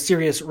some of the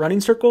serious running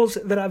circles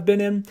that I've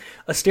been in.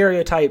 A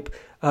stereotype,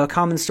 a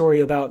common story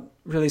about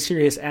really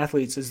serious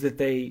athletes is that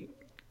they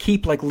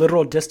keep like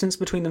literal distance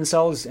between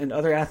themselves and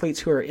other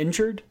athletes who are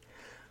injured.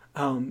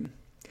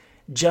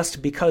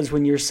 Just because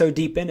when you're so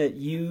deep in it,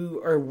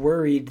 you are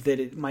worried that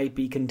it might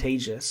be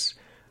contagious.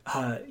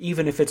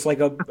 Even if it's like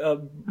a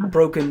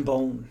broken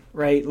bone,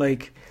 right?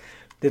 Like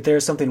that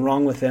there's something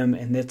wrong with them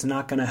and it's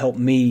not going to help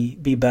me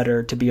be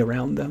better to be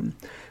around them.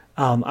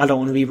 I don't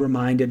want to be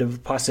reminded of the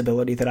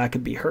possibility that I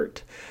could be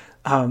hurt.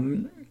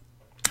 And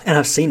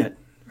I've seen it,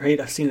 right?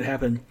 I've seen it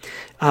happen.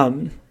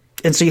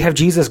 And so you have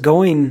Jesus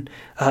going,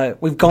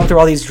 we've gone through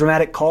all these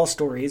dramatic call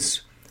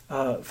stories,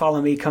 follow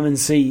me, come and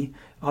see,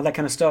 all that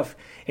kind of stuff.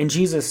 And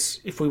Jesus,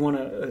 if we want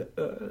to,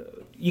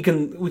 we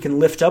can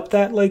lift up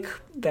that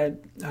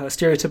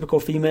stereotypical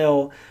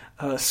female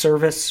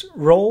service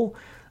role.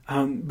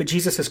 But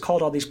Jesus has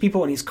called all these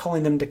people, and he's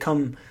calling them to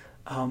come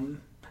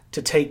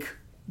to take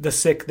the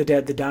sick, the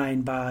dead, the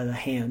dying by the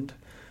hand,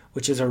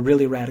 which is a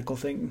really radical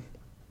thing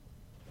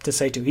to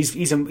say to.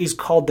 He's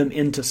called them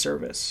into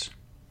service,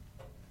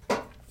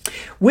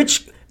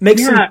 which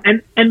makes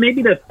and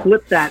maybe to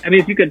flip that. I mean,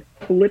 if you could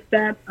flip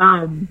that,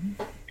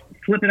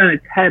 flip it on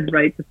its head,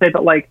 right? To say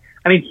that, like,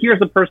 I mean,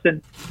 here's a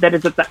person that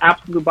is at the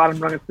absolute bottom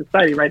rung of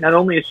society, right? Not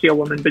only is she a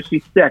woman, but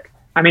she's sick.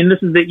 I mean,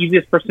 this is the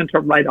easiest person to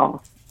write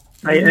off,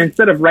 right? Mm-hmm. And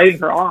instead of writing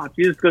her off,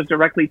 Jesus goes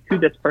directly to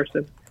this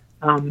person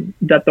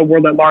that the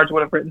world at large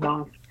would have written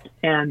off,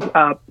 and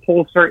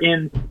pulls her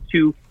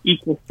into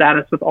equal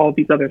status with all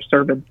these other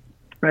servants,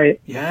 right?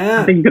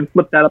 Yeah. I think you can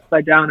flip that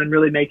upside down and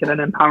really make it an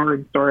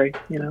empowering story,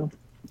 you know?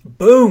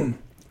 Boom.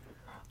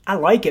 I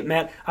like it,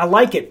 Matt. I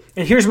like it.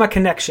 And here's my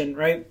connection,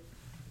 right?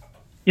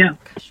 Yeah.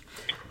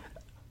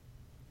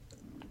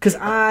 Because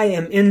I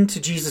am into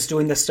Jesus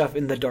doing this stuff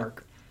in the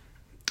dark.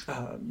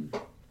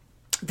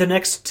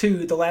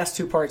 The last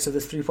two parts of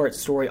this 3-part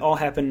story all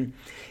happen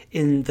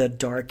in the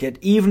dark. At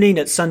evening,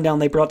 at sundown,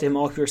 they brought to him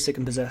all who were sick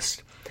and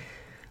possessed.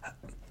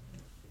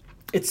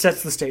 It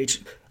sets the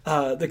stage.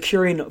 The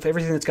curing of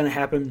everything that's going to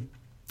happen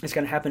is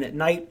going to happen at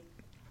night.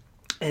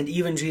 And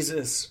even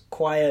Jesus'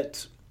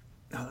 quiet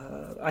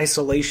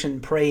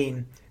isolation,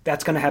 praying,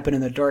 that's going to happen in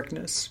the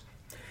darkness.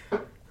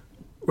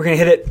 We're going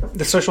to hit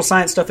the social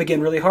science stuff again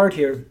really hard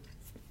here.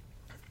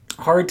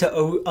 hard to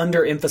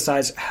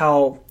underemphasize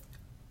how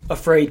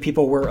afraid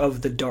people were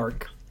of the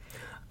dark.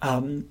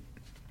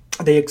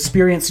 They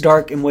experienced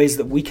dark in ways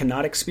that we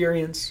cannot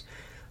experience.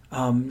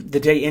 The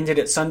day ended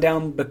at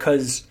sundown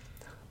because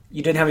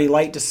you didn't have any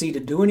light to see to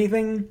do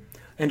anything.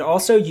 And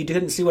also you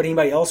didn't see what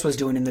anybody else was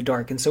doing in the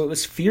dark. And so it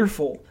was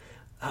fearful.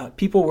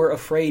 People were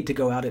afraid to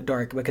go out at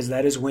dark because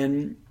that is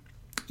when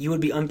you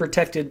would be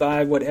unprotected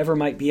by whatever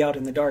might be out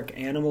in the dark.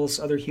 Animals,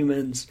 other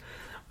humans.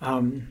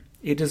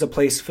 It is a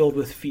place filled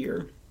with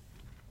fear.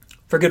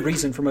 For good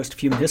reason for most of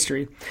human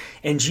history.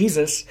 And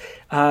Jesus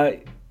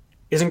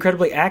is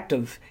incredibly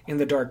active in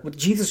the dark. With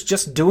Jesus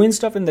just doing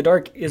stuff in the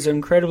dark is an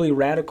incredibly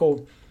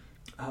radical,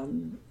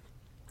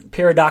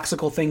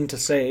 paradoxical thing to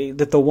say.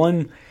 That the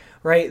one,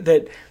 right,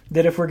 that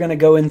if we're going to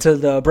go into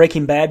the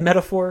Breaking Bad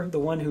metaphor, the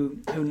one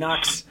who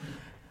knocks,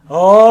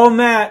 oh,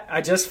 Matt,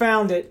 I just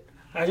found it.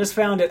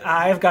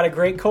 I've got a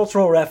great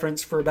cultural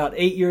reference for about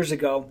 8 years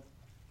ago.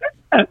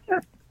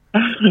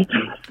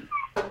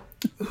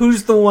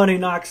 Who's the one who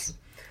knocks?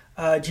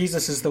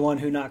 Jesus is the one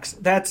who knocks.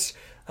 That's,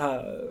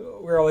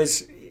 we're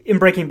always, in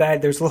Breaking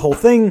Bad, there's the whole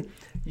thing.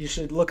 You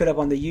should look it up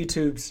on the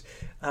YouTubes,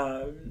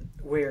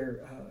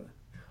 where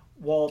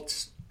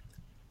Walt's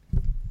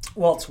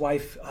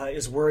wife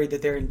is worried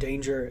that they're in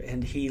danger,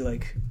 and he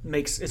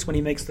it's when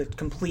he makes the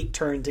complete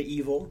turn to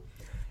evil,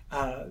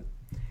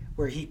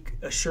 where he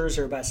assures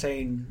her by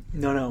saying,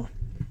 no,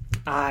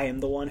 I am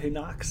the one who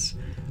knocks.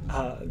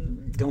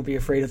 Don't be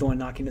afraid of the one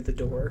knocking at the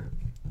door.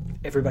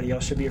 Everybody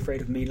else should be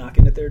afraid of me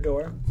knocking at their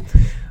door.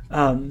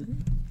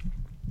 And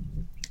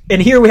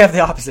here we have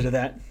the opposite of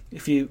that.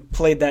 If you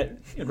played that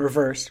in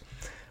reverse,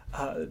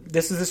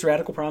 this is this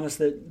radical promise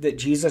that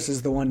Jesus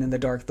is the one in the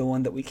dark, the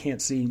one that we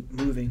can't see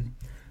moving.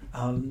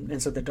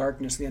 And so the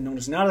darkness, the unknown,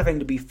 is not a thing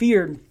to be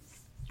feared,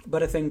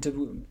 but a thing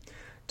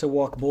to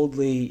walk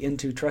boldly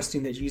into,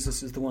 trusting that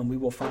Jesus is the one we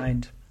will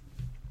find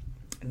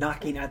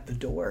knocking at the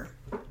door.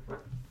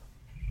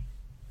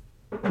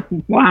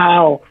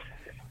 Wow.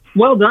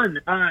 Well done.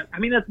 I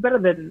mean, that's better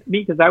than me,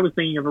 because I was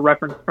thinking of a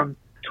reference from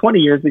 20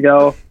 years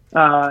ago.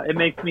 It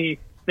makes me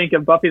think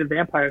of Buffy the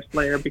Vampire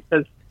Slayer,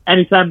 because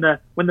anytime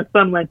when the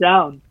sun went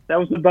down, that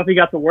was when Buffy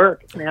got to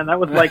work. Man, that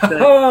was like you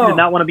did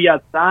not want to be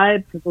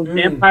outside because those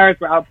vampires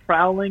were out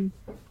prowling,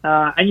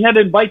 and you had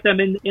to invite them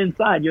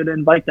inside. You had to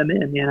invite them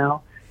in,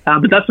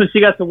 but that's when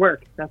she got to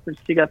work.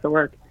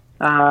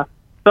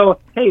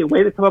 So, hey,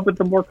 way to come up with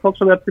a more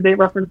culturally up-to-date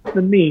reference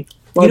than me.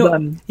 Well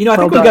done. I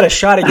think we've got a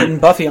shot at getting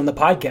Buffy on the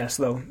podcast,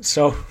 though.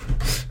 So,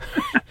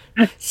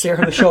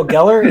 Sarah Michelle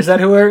Gellar, is that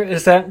who?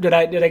 Did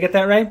I get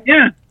that right?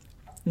 Yeah,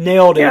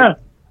 nailed it. Yeah.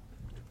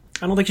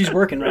 I don't think she's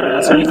working right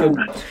now, so we could.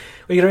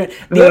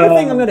 The other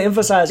thing I'm going to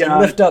emphasize and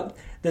lift up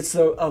that's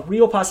a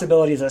real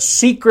possibility is a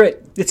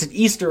secret. It's an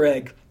Easter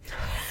egg.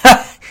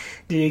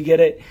 Do you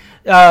get it?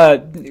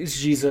 It's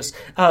Jesus.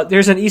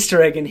 There's an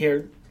Easter egg in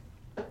here.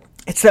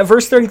 It's that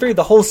verse 33,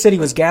 the whole city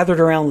was gathered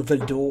around the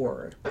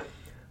door.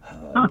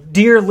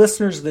 Dear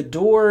listeners, the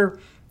door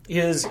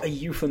is a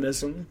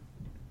euphemism.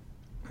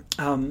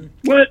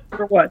 What?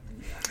 For what?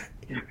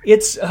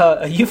 It's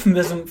a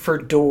euphemism for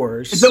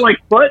doors. Is it like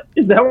foot?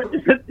 Is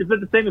it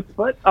the same as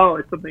foot? Oh,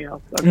 it's something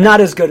else. Okay.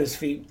 Not as good as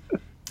feet,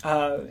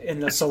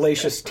 in a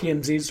salacious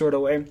TMZ sort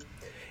of way.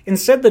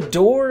 Instead, the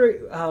door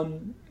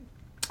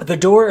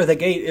or the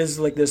gate is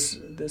like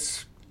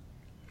this.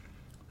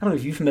 I don't know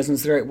if euphemism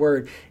is the right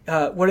word.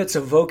 What it's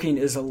evoking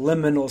is a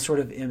liminal sort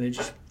of image.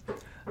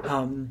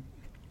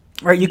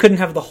 Right, you couldn't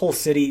have the whole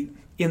city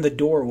in the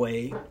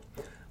doorway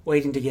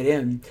waiting to get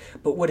in.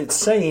 But what it's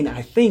saying,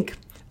 I think,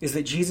 is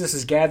that Jesus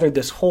has gathered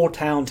this whole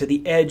town to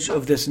the edge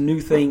of this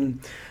new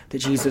thing that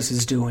Jesus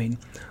is doing.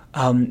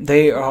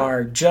 They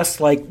are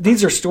just like,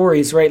 these are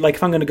stories, right? Like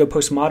if I'm going to go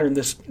postmodern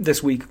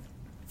this week,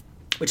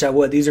 which I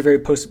would, this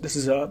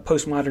is a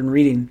postmodern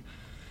reading,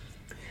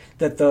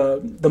 that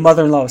the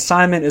mother-in-law of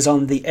Simon is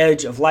on the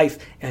edge of life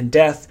and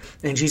death,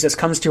 and Jesus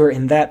comes to her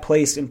in that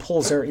place and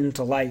pulls her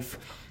into life.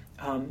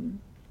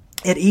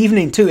 At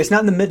evening, too, it's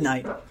not in the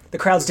midnight. The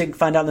crowds didn't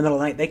find out in the middle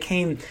of the night. They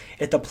came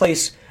at the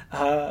place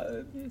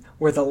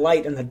where the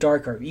light and the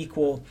dark are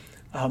equal,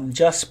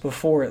 just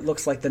before it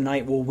looks like the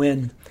night will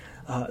win.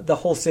 The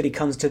whole city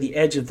comes to the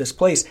edge of this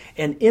place,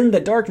 and in the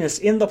darkness,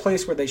 in the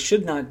place where they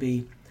should not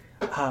be,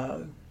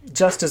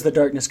 just as the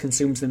darkness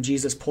consumes them,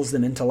 Jesus pulls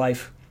them into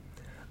life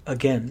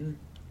again.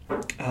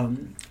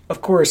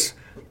 Of course,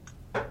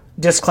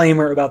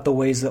 disclaimer about the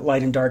ways that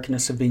light and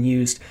darkness have been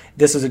used.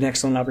 This is an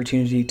excellent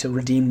opportunity to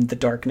redeem the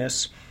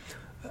darkness.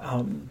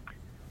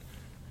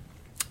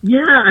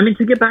 Yeah, I mean,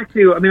 to get back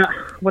to, it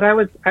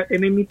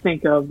made me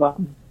think of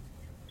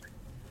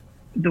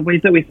the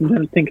ways that we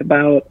sometimes think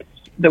about,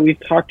 that we've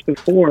talked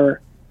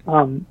before,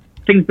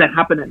 things that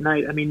happen at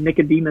night. I mean,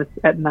 Nicodemus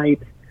at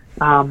night,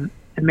 and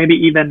maybe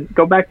even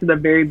go back to the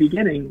very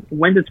beginning.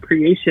 When does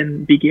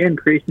creation begin?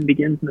 Creation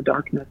begins in the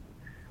darkness.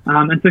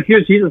 And so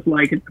here's Jesus,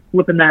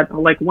 flipping that,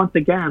 once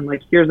again,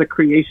 here's a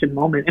creation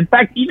moment. In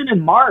fact, even in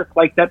Mark,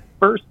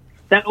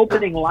 that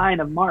opening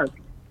line of Mark,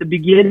 the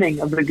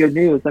beginning of the good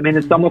news. I mean,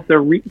 it's almost a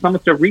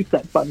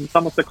reset button. It's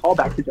almost a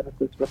callback to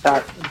Genesis with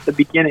that. It's the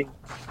beginning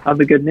of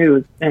the good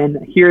news. And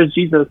here's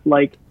Jesus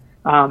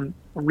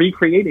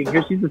recreating.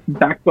 Here's Jesus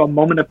back to a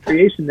moment of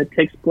creation that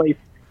takes place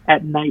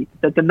at night.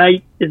 That the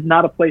night is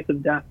not a place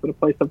of death, but a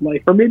place of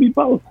life. Or maybe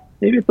both.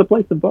 Maybe it's a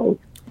place of both.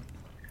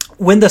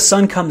 When the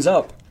sun comes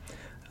up,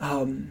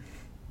 in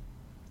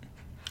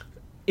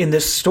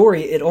this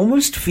story, it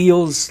almost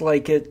feels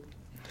like it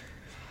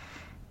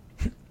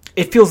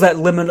feels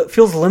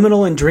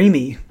liminal and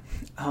dreamy.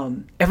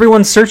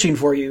 Everyone's searching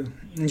for you,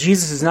 and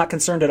Jesus is not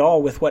concerned at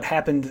all with what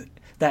happened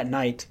that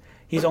night.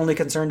 He's only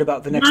concerned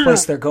about the next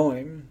place they're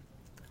going.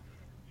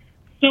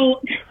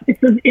 So it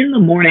says in the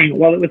morning,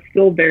 while it was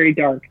still very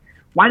dark.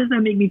 Why does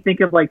that make me think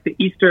of like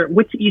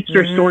which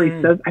Easter story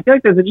says? I feel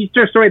like there's an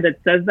Easter story that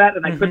says that,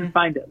 and I couldn't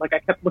find it. Like I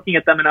kept looking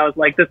at them, and I was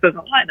like, this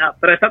doesn't line up.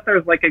 But I thought there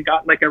was like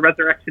a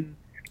resurrection,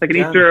 like an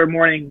Easter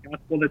morning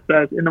gospel that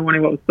says in the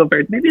morning what was still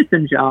very. Maybe it's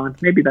in John.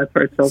 Maybe that's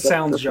where it shows up.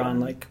 Sounds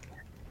John-like.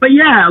 But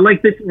yeah,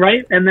 like this,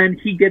 right? And then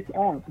he gets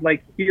up.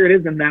 Like here it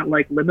is in that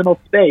like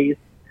liminal space,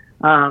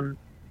 and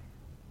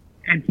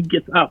he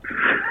gets up.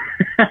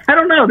 I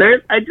don't know.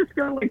 I just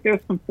feel like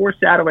there's some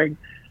foreshadowing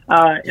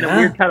in a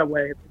weird kind of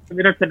way. Some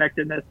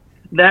interconnectedness.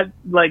 That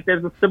like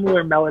there's a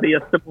similar melody,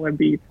 a similar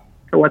beat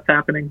to what's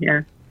happening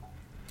here.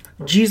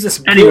 Jesus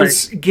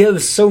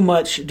gives so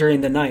much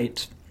during the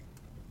night.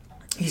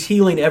 He's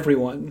healing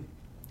everyone,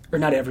 or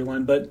not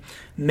everyone, but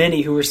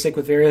many who are sick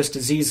with various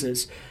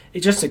diseases.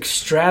 It's just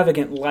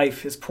extravagant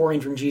life is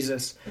pouring from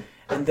Jesus.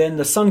 And then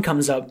the sun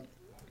comes up,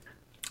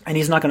 and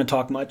he's not going to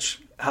talk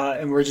much,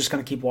 and we're just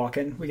going to keep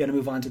walking. We got to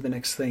move on to the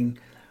next thing.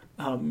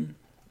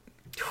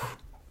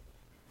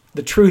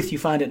 The truth you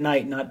find at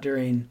night, not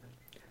during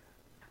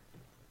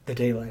the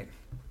daylight.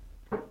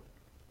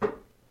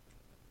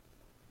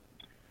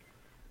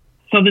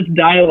 So this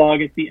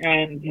dialogue at the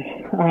end,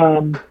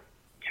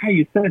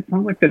 you said it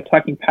sounds like they're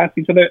talking past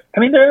each other. I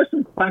mean, there are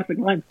some classic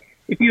lines.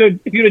 If you were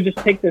to just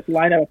take this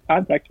line out of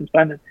context from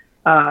Simon,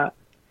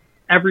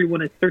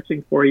 everyone is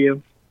searching for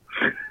you.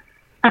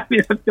 I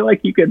mean, I feel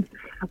like you could.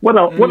 What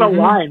a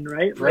line,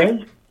 right?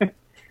 Right. Like,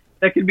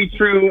 that could be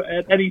true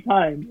at any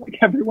time. Like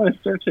everyone is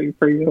searching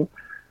for you.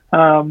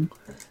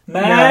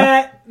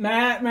 Matt.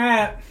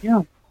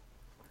 Yeah.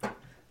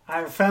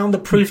 I found the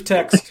proof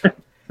text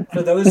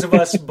for those of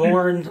us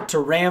born to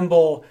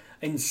ramble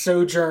and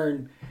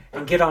sojourn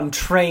and get on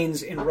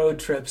trains and road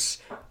trips.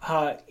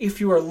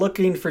 If you are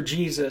looking for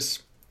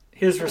Jesus,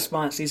 his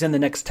response, he's in the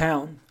next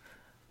town.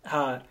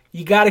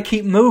 You got to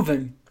keep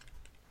moving.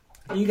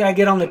 You got to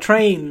get on the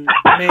train,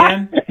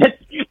 man.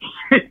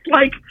 It's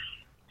like,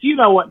 do you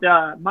know what?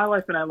 My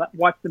wife and I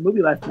watched the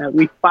movie last night.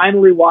 We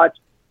finally watched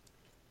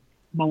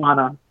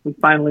Moana. We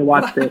finally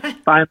watched it.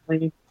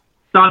 Finally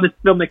saw this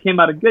film that came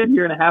out a good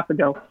year and a half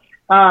ago.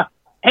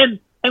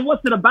 And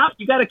what's it about?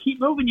 You got to keep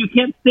moving. You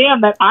can't stay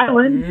on that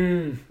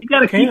island. You got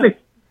to keep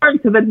exploring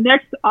to the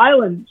next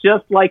island,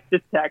 just like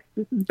this text.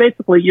 This is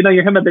basically,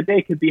 your hymn of the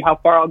day could be "How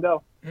Far I'll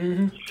Go."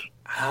 Mm-hmm.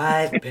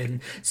 I've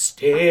been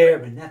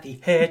staring at the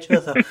edge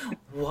of the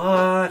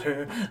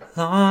water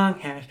long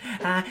as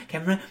I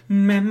can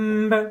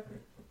remember.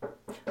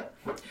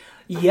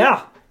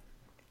 Yeah,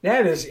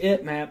 that is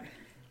it, Matt.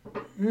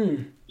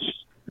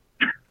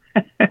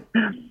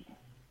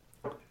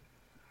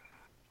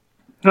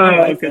 I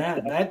like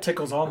that. That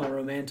tickles all my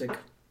romantic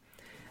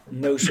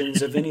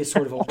notions of any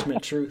sort of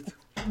ultimate truth.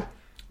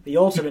 The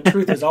ultimate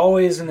truth is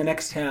always in the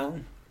next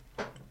town.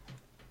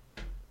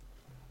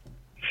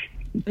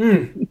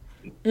 I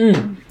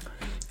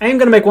am going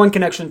to make one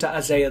connection to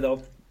Isaiah,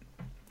 though,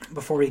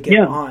 before we get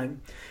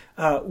on.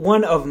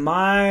 One of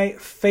my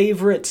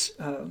favorite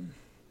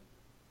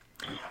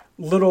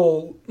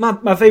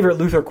my favorite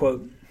Luther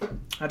quote,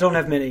 I don't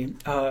have many,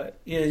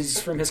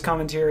 is from his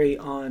commentary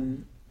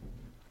on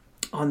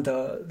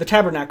the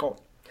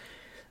tabernacle.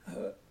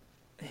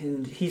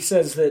 And he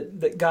says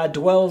that God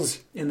dwells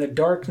in the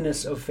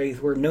darkness of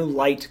faith where no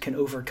light can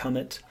overcome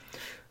it.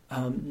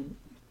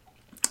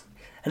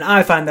 And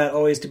I find that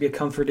always to be a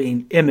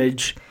comforting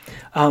image.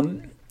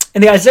 And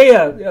the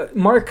Isaiah,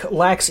 Mark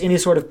lacks any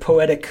sort of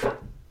poetic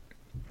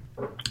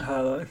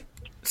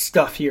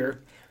stuff here.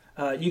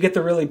 You get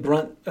the really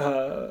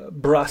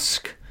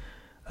brusque,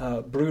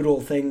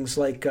 brutal things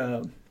like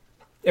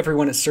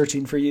everyone is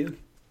searching for you.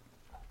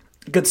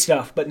 Good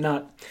stuff, but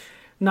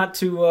not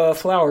too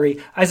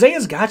flowery.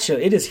 Isaiah's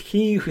gotcha. It is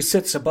he who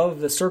sits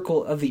above the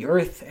circle of the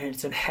earth, and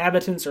its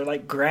inhabitants are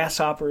like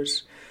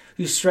grasshoppers,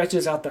 who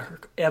stretches out the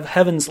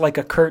heavens like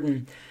a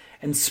curtain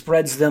and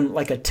spreads them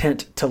like a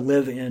tent to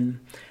live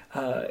in.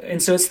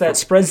 And so it's that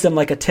spreads them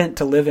like a tent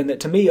to live in that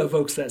to me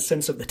evokes that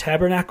sense of the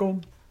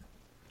tabernacle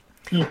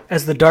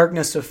as the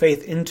darkness of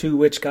faith into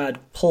which God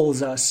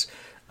pulls us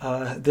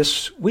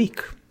this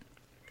week.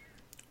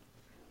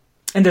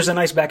 And there's a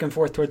nice back and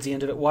forth towards the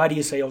end of it. Why do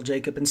you say, O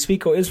Jacob, and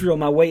speak, O Israel,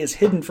 my way is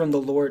hidden from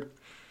the Lord?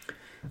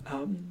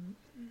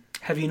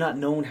 Have you not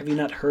known? Have you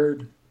not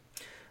heard?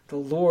 The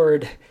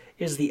Lord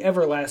is the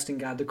everlasting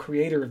God, the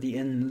creator of the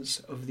ends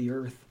of the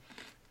earth,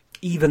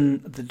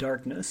 even the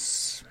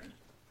darkness.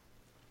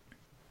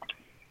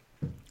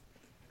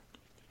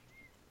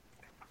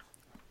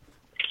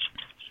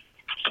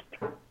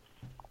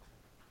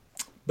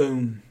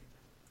 Boom.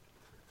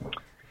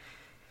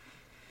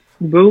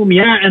 Boom,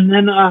 yeah, and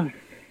then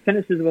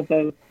finishes with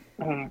those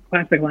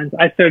classic lines.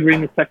 I started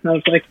reading this text and I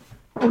was like,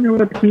 I wonder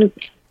what this is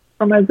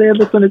from Isaiah.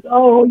 This one is,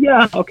 oh,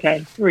 yeah,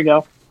 okay, here we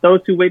go.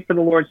 Those who wait for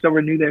the Lord shall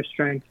renew their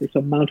strength. They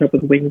shall mount up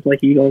with wings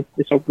like eagles.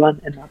 They shall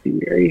run and not be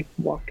weary,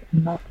 walk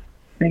and not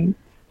faint.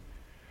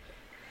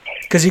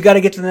 Because you got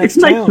to get to the next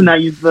town. It's town. nice to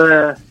not use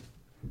the...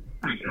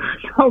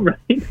 Oh, right.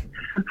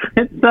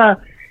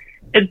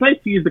 It's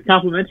nice to use the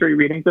complimentary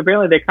readings.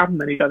 Apparently they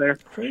complement each other.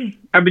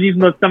 I've been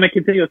using those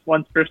semi-continuous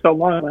ones for so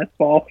long last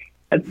fall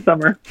and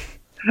summer.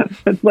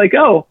 It's like,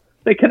 oh,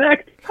 they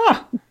connect.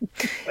 Huh.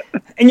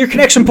 And your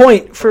connection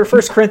point for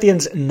 1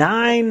 Corinthians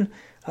 9,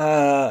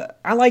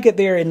 I like it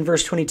there in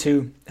verse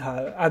 22.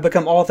 I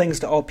become all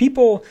things to all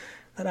people,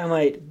 that I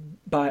might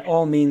by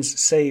all means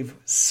save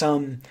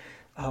some.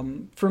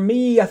 For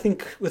me, I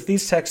think with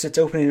these texts, it's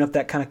opening up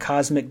that kind of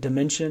cosmic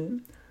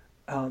dimension.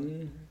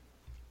 And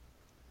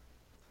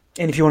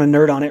if you want to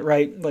nerd on it,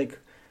 right, like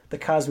the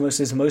cosmos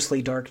is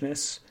mostly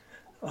darkness.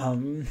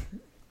 And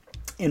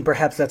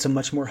perhaps that's a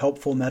much more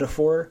helpful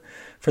metaphor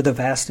for the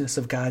vastness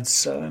of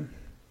God's, the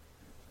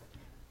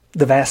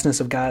vastness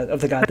of God,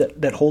 of the God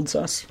that holds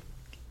us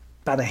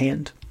by the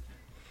hand.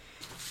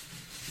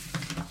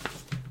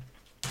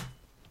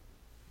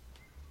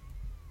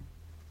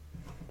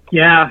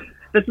 Yeah,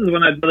 this is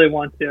when I really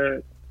want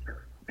to.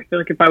 I feel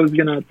like if I was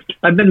gonna,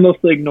 I've been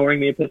mostly ignoring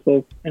the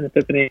epistles and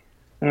Epiphany,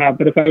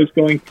 but if I was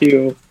gonna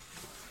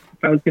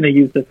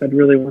use this, I'd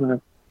really want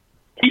to.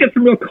 You get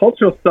some real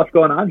cultural stuff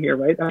going on here,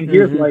 right? I mean,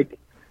 here's like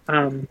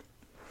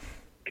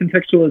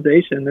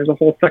contextualization. There's a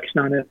whole section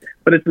on it,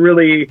 but it's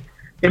really,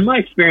 in my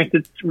experience,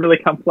 it's really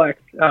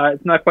complex.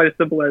 It's not quite as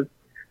simple as,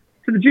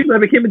 to the Jews, I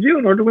became a Jew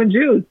in order to win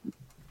Jews.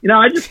 You know,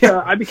 I just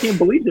I became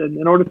Belizean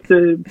in order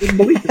to be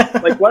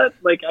Belizean. Like what?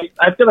 Like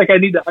I feel like I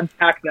need to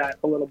unpack that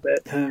a little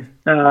bit.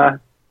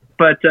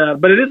 But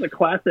it is a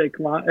classic.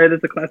 It is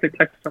a classic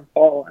text from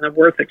Paul, and it's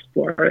worth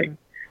exploring.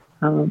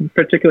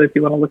 Particularly if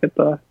you want to look at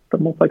the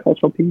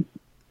multicultural piece,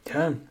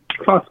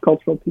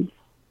 cross-cultural piece.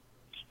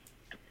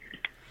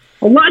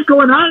 A lot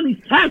going on in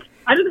these texts.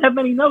 I didn't have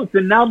many notes,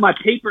 and now my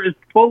paper is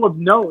full of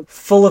notes.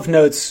 Full of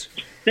notes.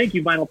 Thank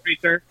you, Vinyl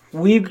Preacher.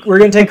 We're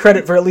going to take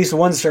credit for at least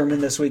one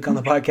sermon this week on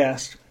the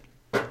podcast.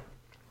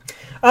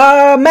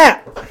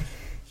 Matt,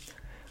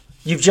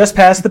 you've just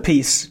passed the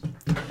peace.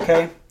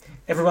 Okay,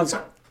 everyone's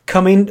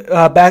coming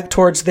back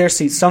towards their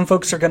seats. Some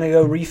folks are going to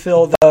go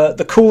refill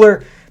the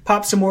cooler,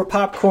 pop some more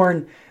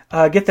popcorn,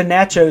 get the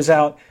nachos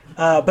out.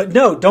 But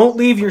no, don't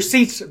leave your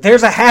seats.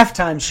 There's a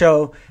halftime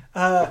show.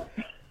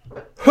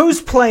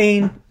 Who's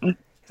playing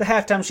the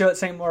halftime show at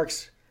St.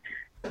 Mark's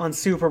on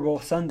Super Bowl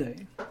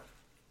Sunday?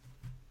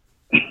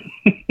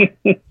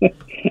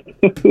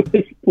 Who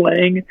is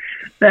playing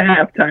the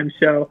halftime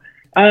show?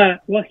 Well,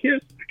 I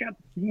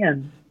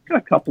got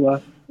a couple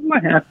of.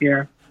 What do I have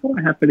here? What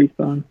do I have for these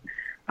songs?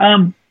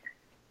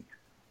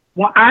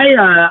 Well,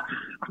 I'm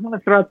going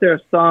to throw out there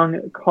a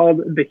song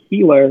called "The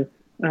Healer"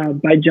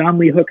 by John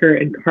Lee Hooker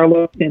and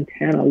Carlos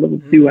Santana. A little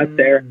duet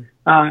there.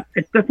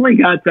 It's definitely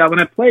got when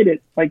I played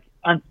it, like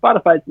on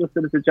Spotify, it's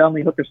listed as a John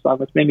Lee Hooker song,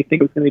 which made me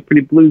think it was going to be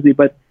pretty bluesy,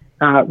 but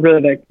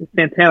really,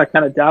 Santana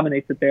kind of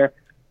dominates it there.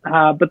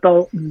 But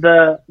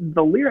the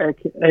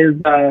lyric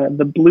is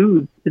the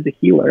blues is a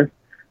healer.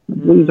 The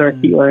blues are a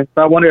healer.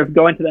 So I wonder if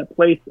going to that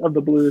place of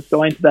the blues,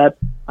 going to that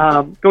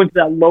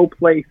low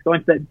place, going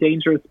to that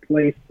dangerous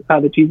place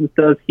that Jesus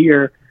does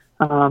here,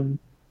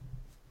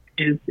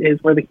 is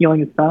where the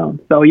healing is found.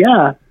 So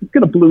yeah, let's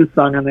get a blues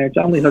song on there.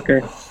 John Lee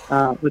Hooker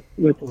with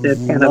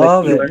Santana.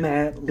 Love it,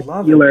 Matt.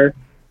 Love it.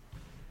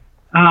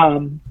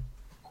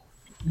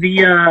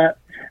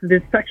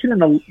 This section in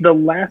the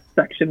last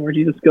section where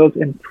Jesus goes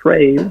and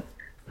prays.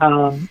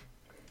 Before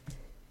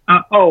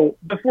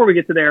we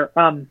get to there,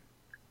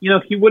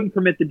 he wouldn't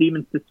permit the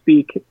demons to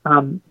speak.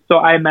 So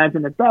I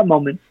imagine at that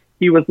moment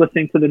he was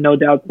listening to the No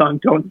Doubt song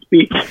 "Don't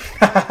Speak."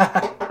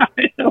 I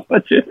know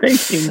what you're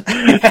thinking,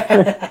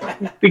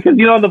 because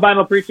in the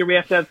Vinyl Preacher we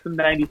have to have some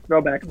 '90s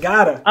throwbacks.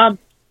 Gotta.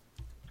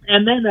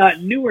 And then a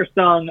newer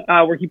song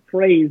where he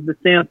prays, the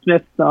Sam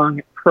Smith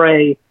song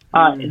 "Pray."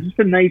 It's just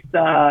a nice.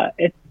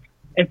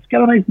 It's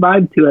got a nice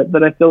vibe to it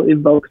that I feel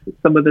evokes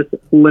some of this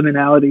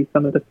liminality,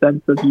 some of the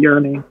sense of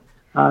yearning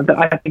that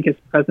I think is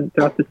present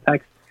throughout this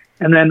text.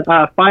 And then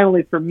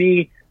finally for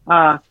me,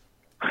 when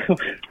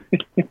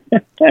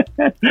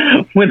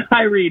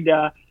I read,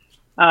 they'll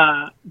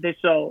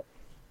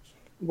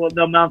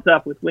mount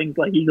up with wings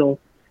like eagles.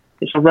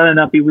 They shall run and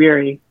not be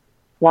weary,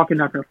 walk and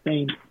not grow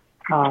faint.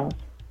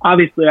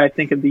 Obviously, I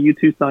think of the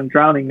U2 song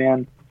 "Drowning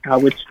Man,"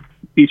 which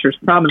features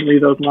prominently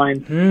those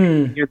lines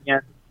near the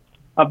end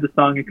of the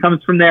song. It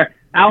comes from their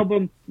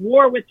album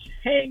 "War," which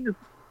hangs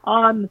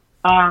on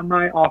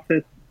my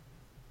office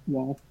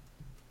wall.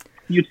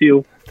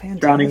 U2,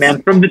 Fantastic. "Drowning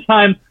Man," from the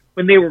time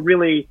when they were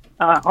really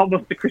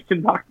almost a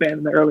Christian rock band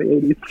in the early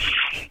 '80s.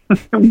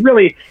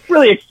 really,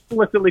 really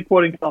explicitly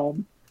quoting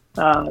Psalms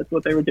is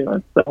what they were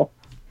doing. So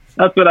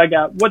that's what I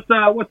got. What's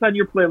on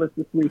your playlist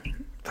this week?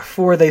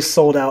 Before they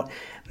sold out,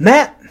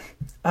 Matt,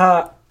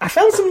 I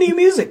found some new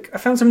music.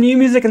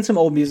 And some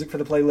old music for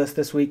the playlist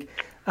this week.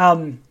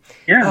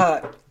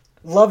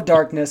 Love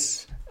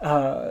Darkness.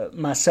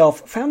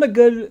 Myself found a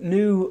good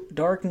new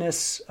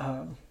Darkness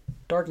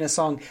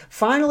song.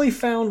 Finally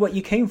found what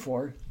you came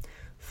for.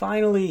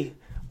 Finally,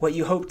 what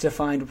you hoped to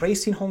find.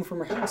 Racing home from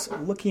her house,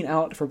 looking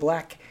out for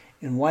black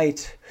and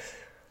white.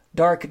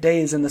 Dark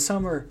days in the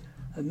summer.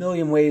 A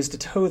million ways to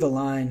toe the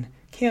line.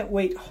 Can't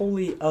wait,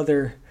 holy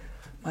other.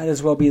 Might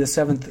as well be the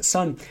seventh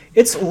sun.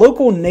 It's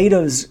Local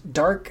Natives'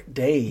 Dark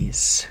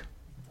Days.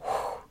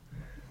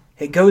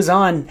 It goes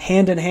on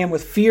hand in hand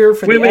with Fear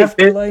for the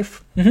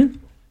Afterlife. Mm-hmm.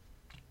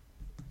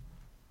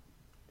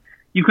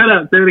 You cut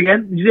out. Say it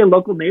again. Did you say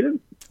Local Natives?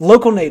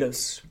 Local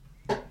Natives.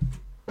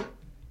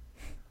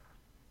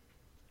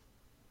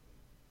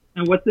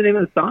 And what's the name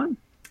of the song?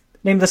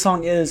 Name of the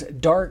song is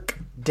Dark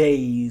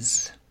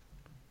Days.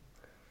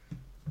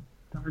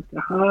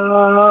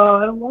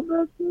 I love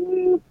that.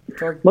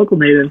 Local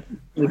Natives.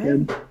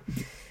 Right.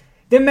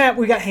 Then, Matt,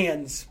 we got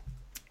Hands.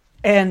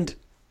 And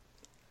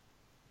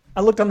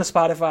I looked on the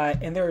Spotify,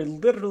 and there are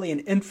literally an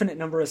infinite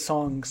number of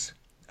songs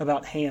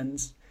about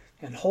hands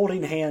and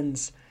holding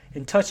hands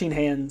and touching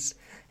hands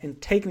and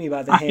take me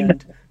by the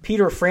hand.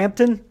 Peter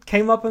Frampton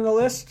came up on the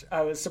list.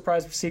 I was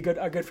surprised to see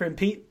our good friend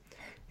Pete.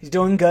 He's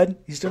doing good.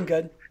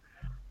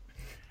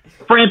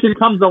 Frampton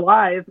comes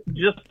alive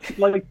just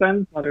like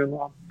Ben's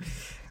mother-in-law.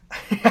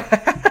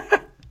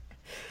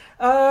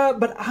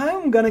 But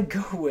I'm going to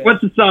go with...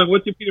 What's the song?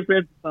 What's your Peter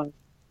Frampton song?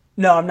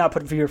 No, I'm not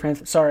putting Peter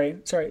Frampton. Sorry.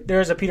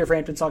 There is a Peter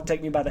Frampton song,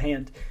 Take Me by the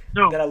Hand,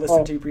 that I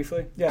listened to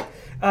briefly. Yeah.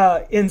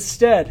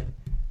 Instead,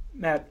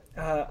 Matt,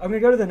 I'm going to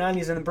go to the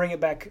 90s and then bring it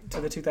back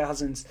to the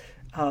 2000s.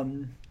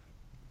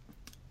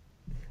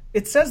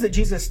 It says that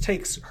Jesus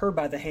takes her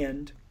by the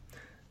hand,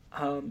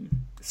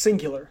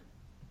 singular.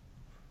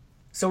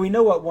 So we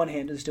know what one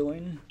hand is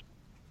doing.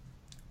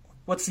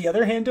 What's the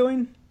other hand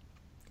doing?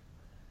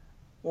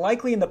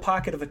 Likely in the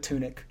pocket of a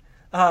tunic.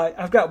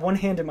 I've got one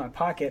hand in my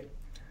pocket,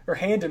 or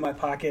Hand in My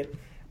Pocket,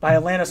 by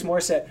Alanis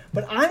Morissette.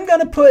 But I'm going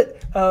to put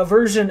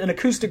an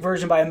acoustic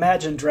version by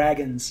Imagine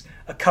Dragons,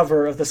 a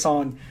cover of the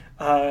song.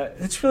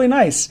 It's really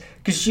nice,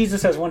 because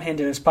Jesus has one hand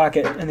in his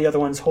pocket, and the other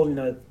one's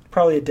holding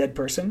probably a dead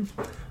person.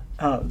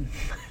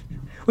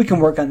 We can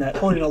work on that.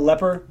 Holding a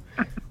leper.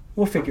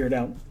 We'll figure it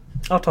out.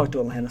 I'll talk to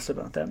Alanis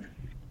about that.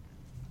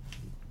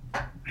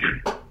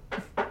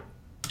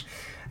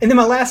 And then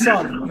my last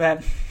song,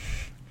 Matt.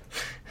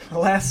 The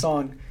last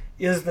song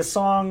is the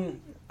song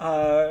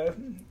that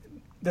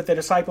the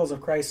disciples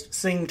of Christ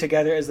sing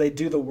together as they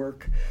do the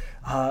work,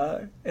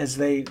 as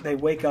they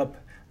wake up,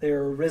 they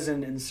are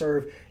risen and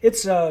serve.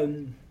 It's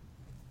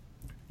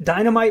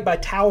Dynamite by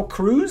Tao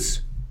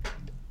Cruz.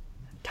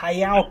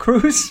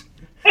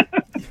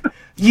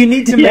 You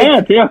need to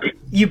make... Yeah.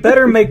 You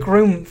better make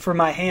room for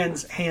my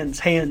hands.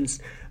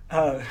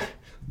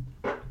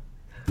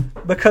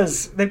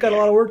 Because they've got a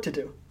lot of work to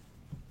do.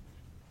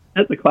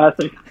 That's a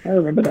classic. I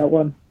remember that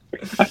one.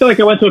 I feel like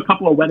I went to a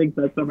couple of weddings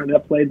that summer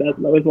that played that.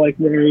 That was like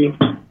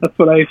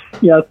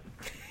yes.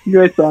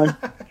 Great song.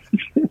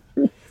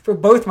 For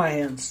both my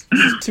hands. This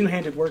is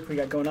two-handed work we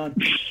got going on.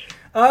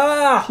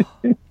 I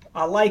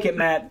like it,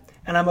 Matt.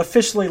 And I'm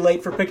officially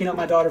late for picking up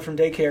my daughter from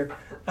daycare.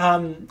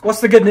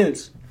 What's the good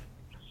news?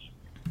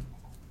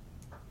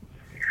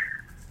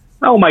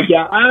 Oh my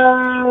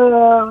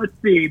God. Let's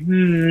see.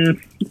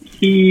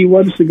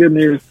 What's the good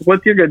news?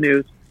 What's your good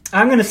news?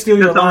 I'm going to steal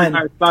your line.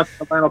 The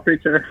final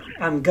preacher.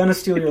 I'm going to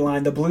steal your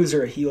line. The Blues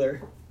are a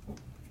healer.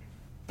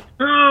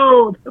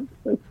 Oh,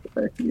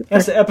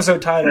 that's the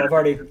episode title. I've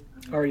already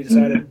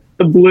decided.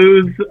 The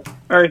Blues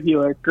are a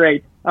healer.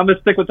 Great. I'm going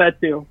to stick with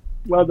that too.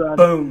 Well done.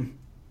 Boom.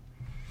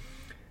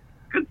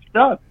 Good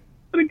stuff.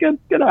 What a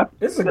good up.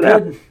 This is a good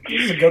one.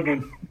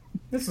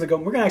 This is a good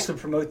one. We're going to actually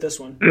promote this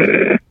one.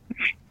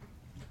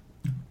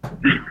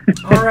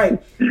 All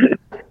right.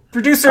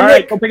 Producer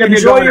Nick,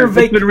 enjoy your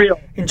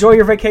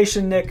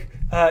vacation, Nick.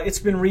 It's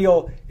been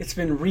real. It's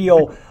been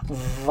real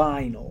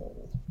vinyl.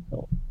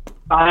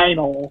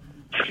 Vinyl.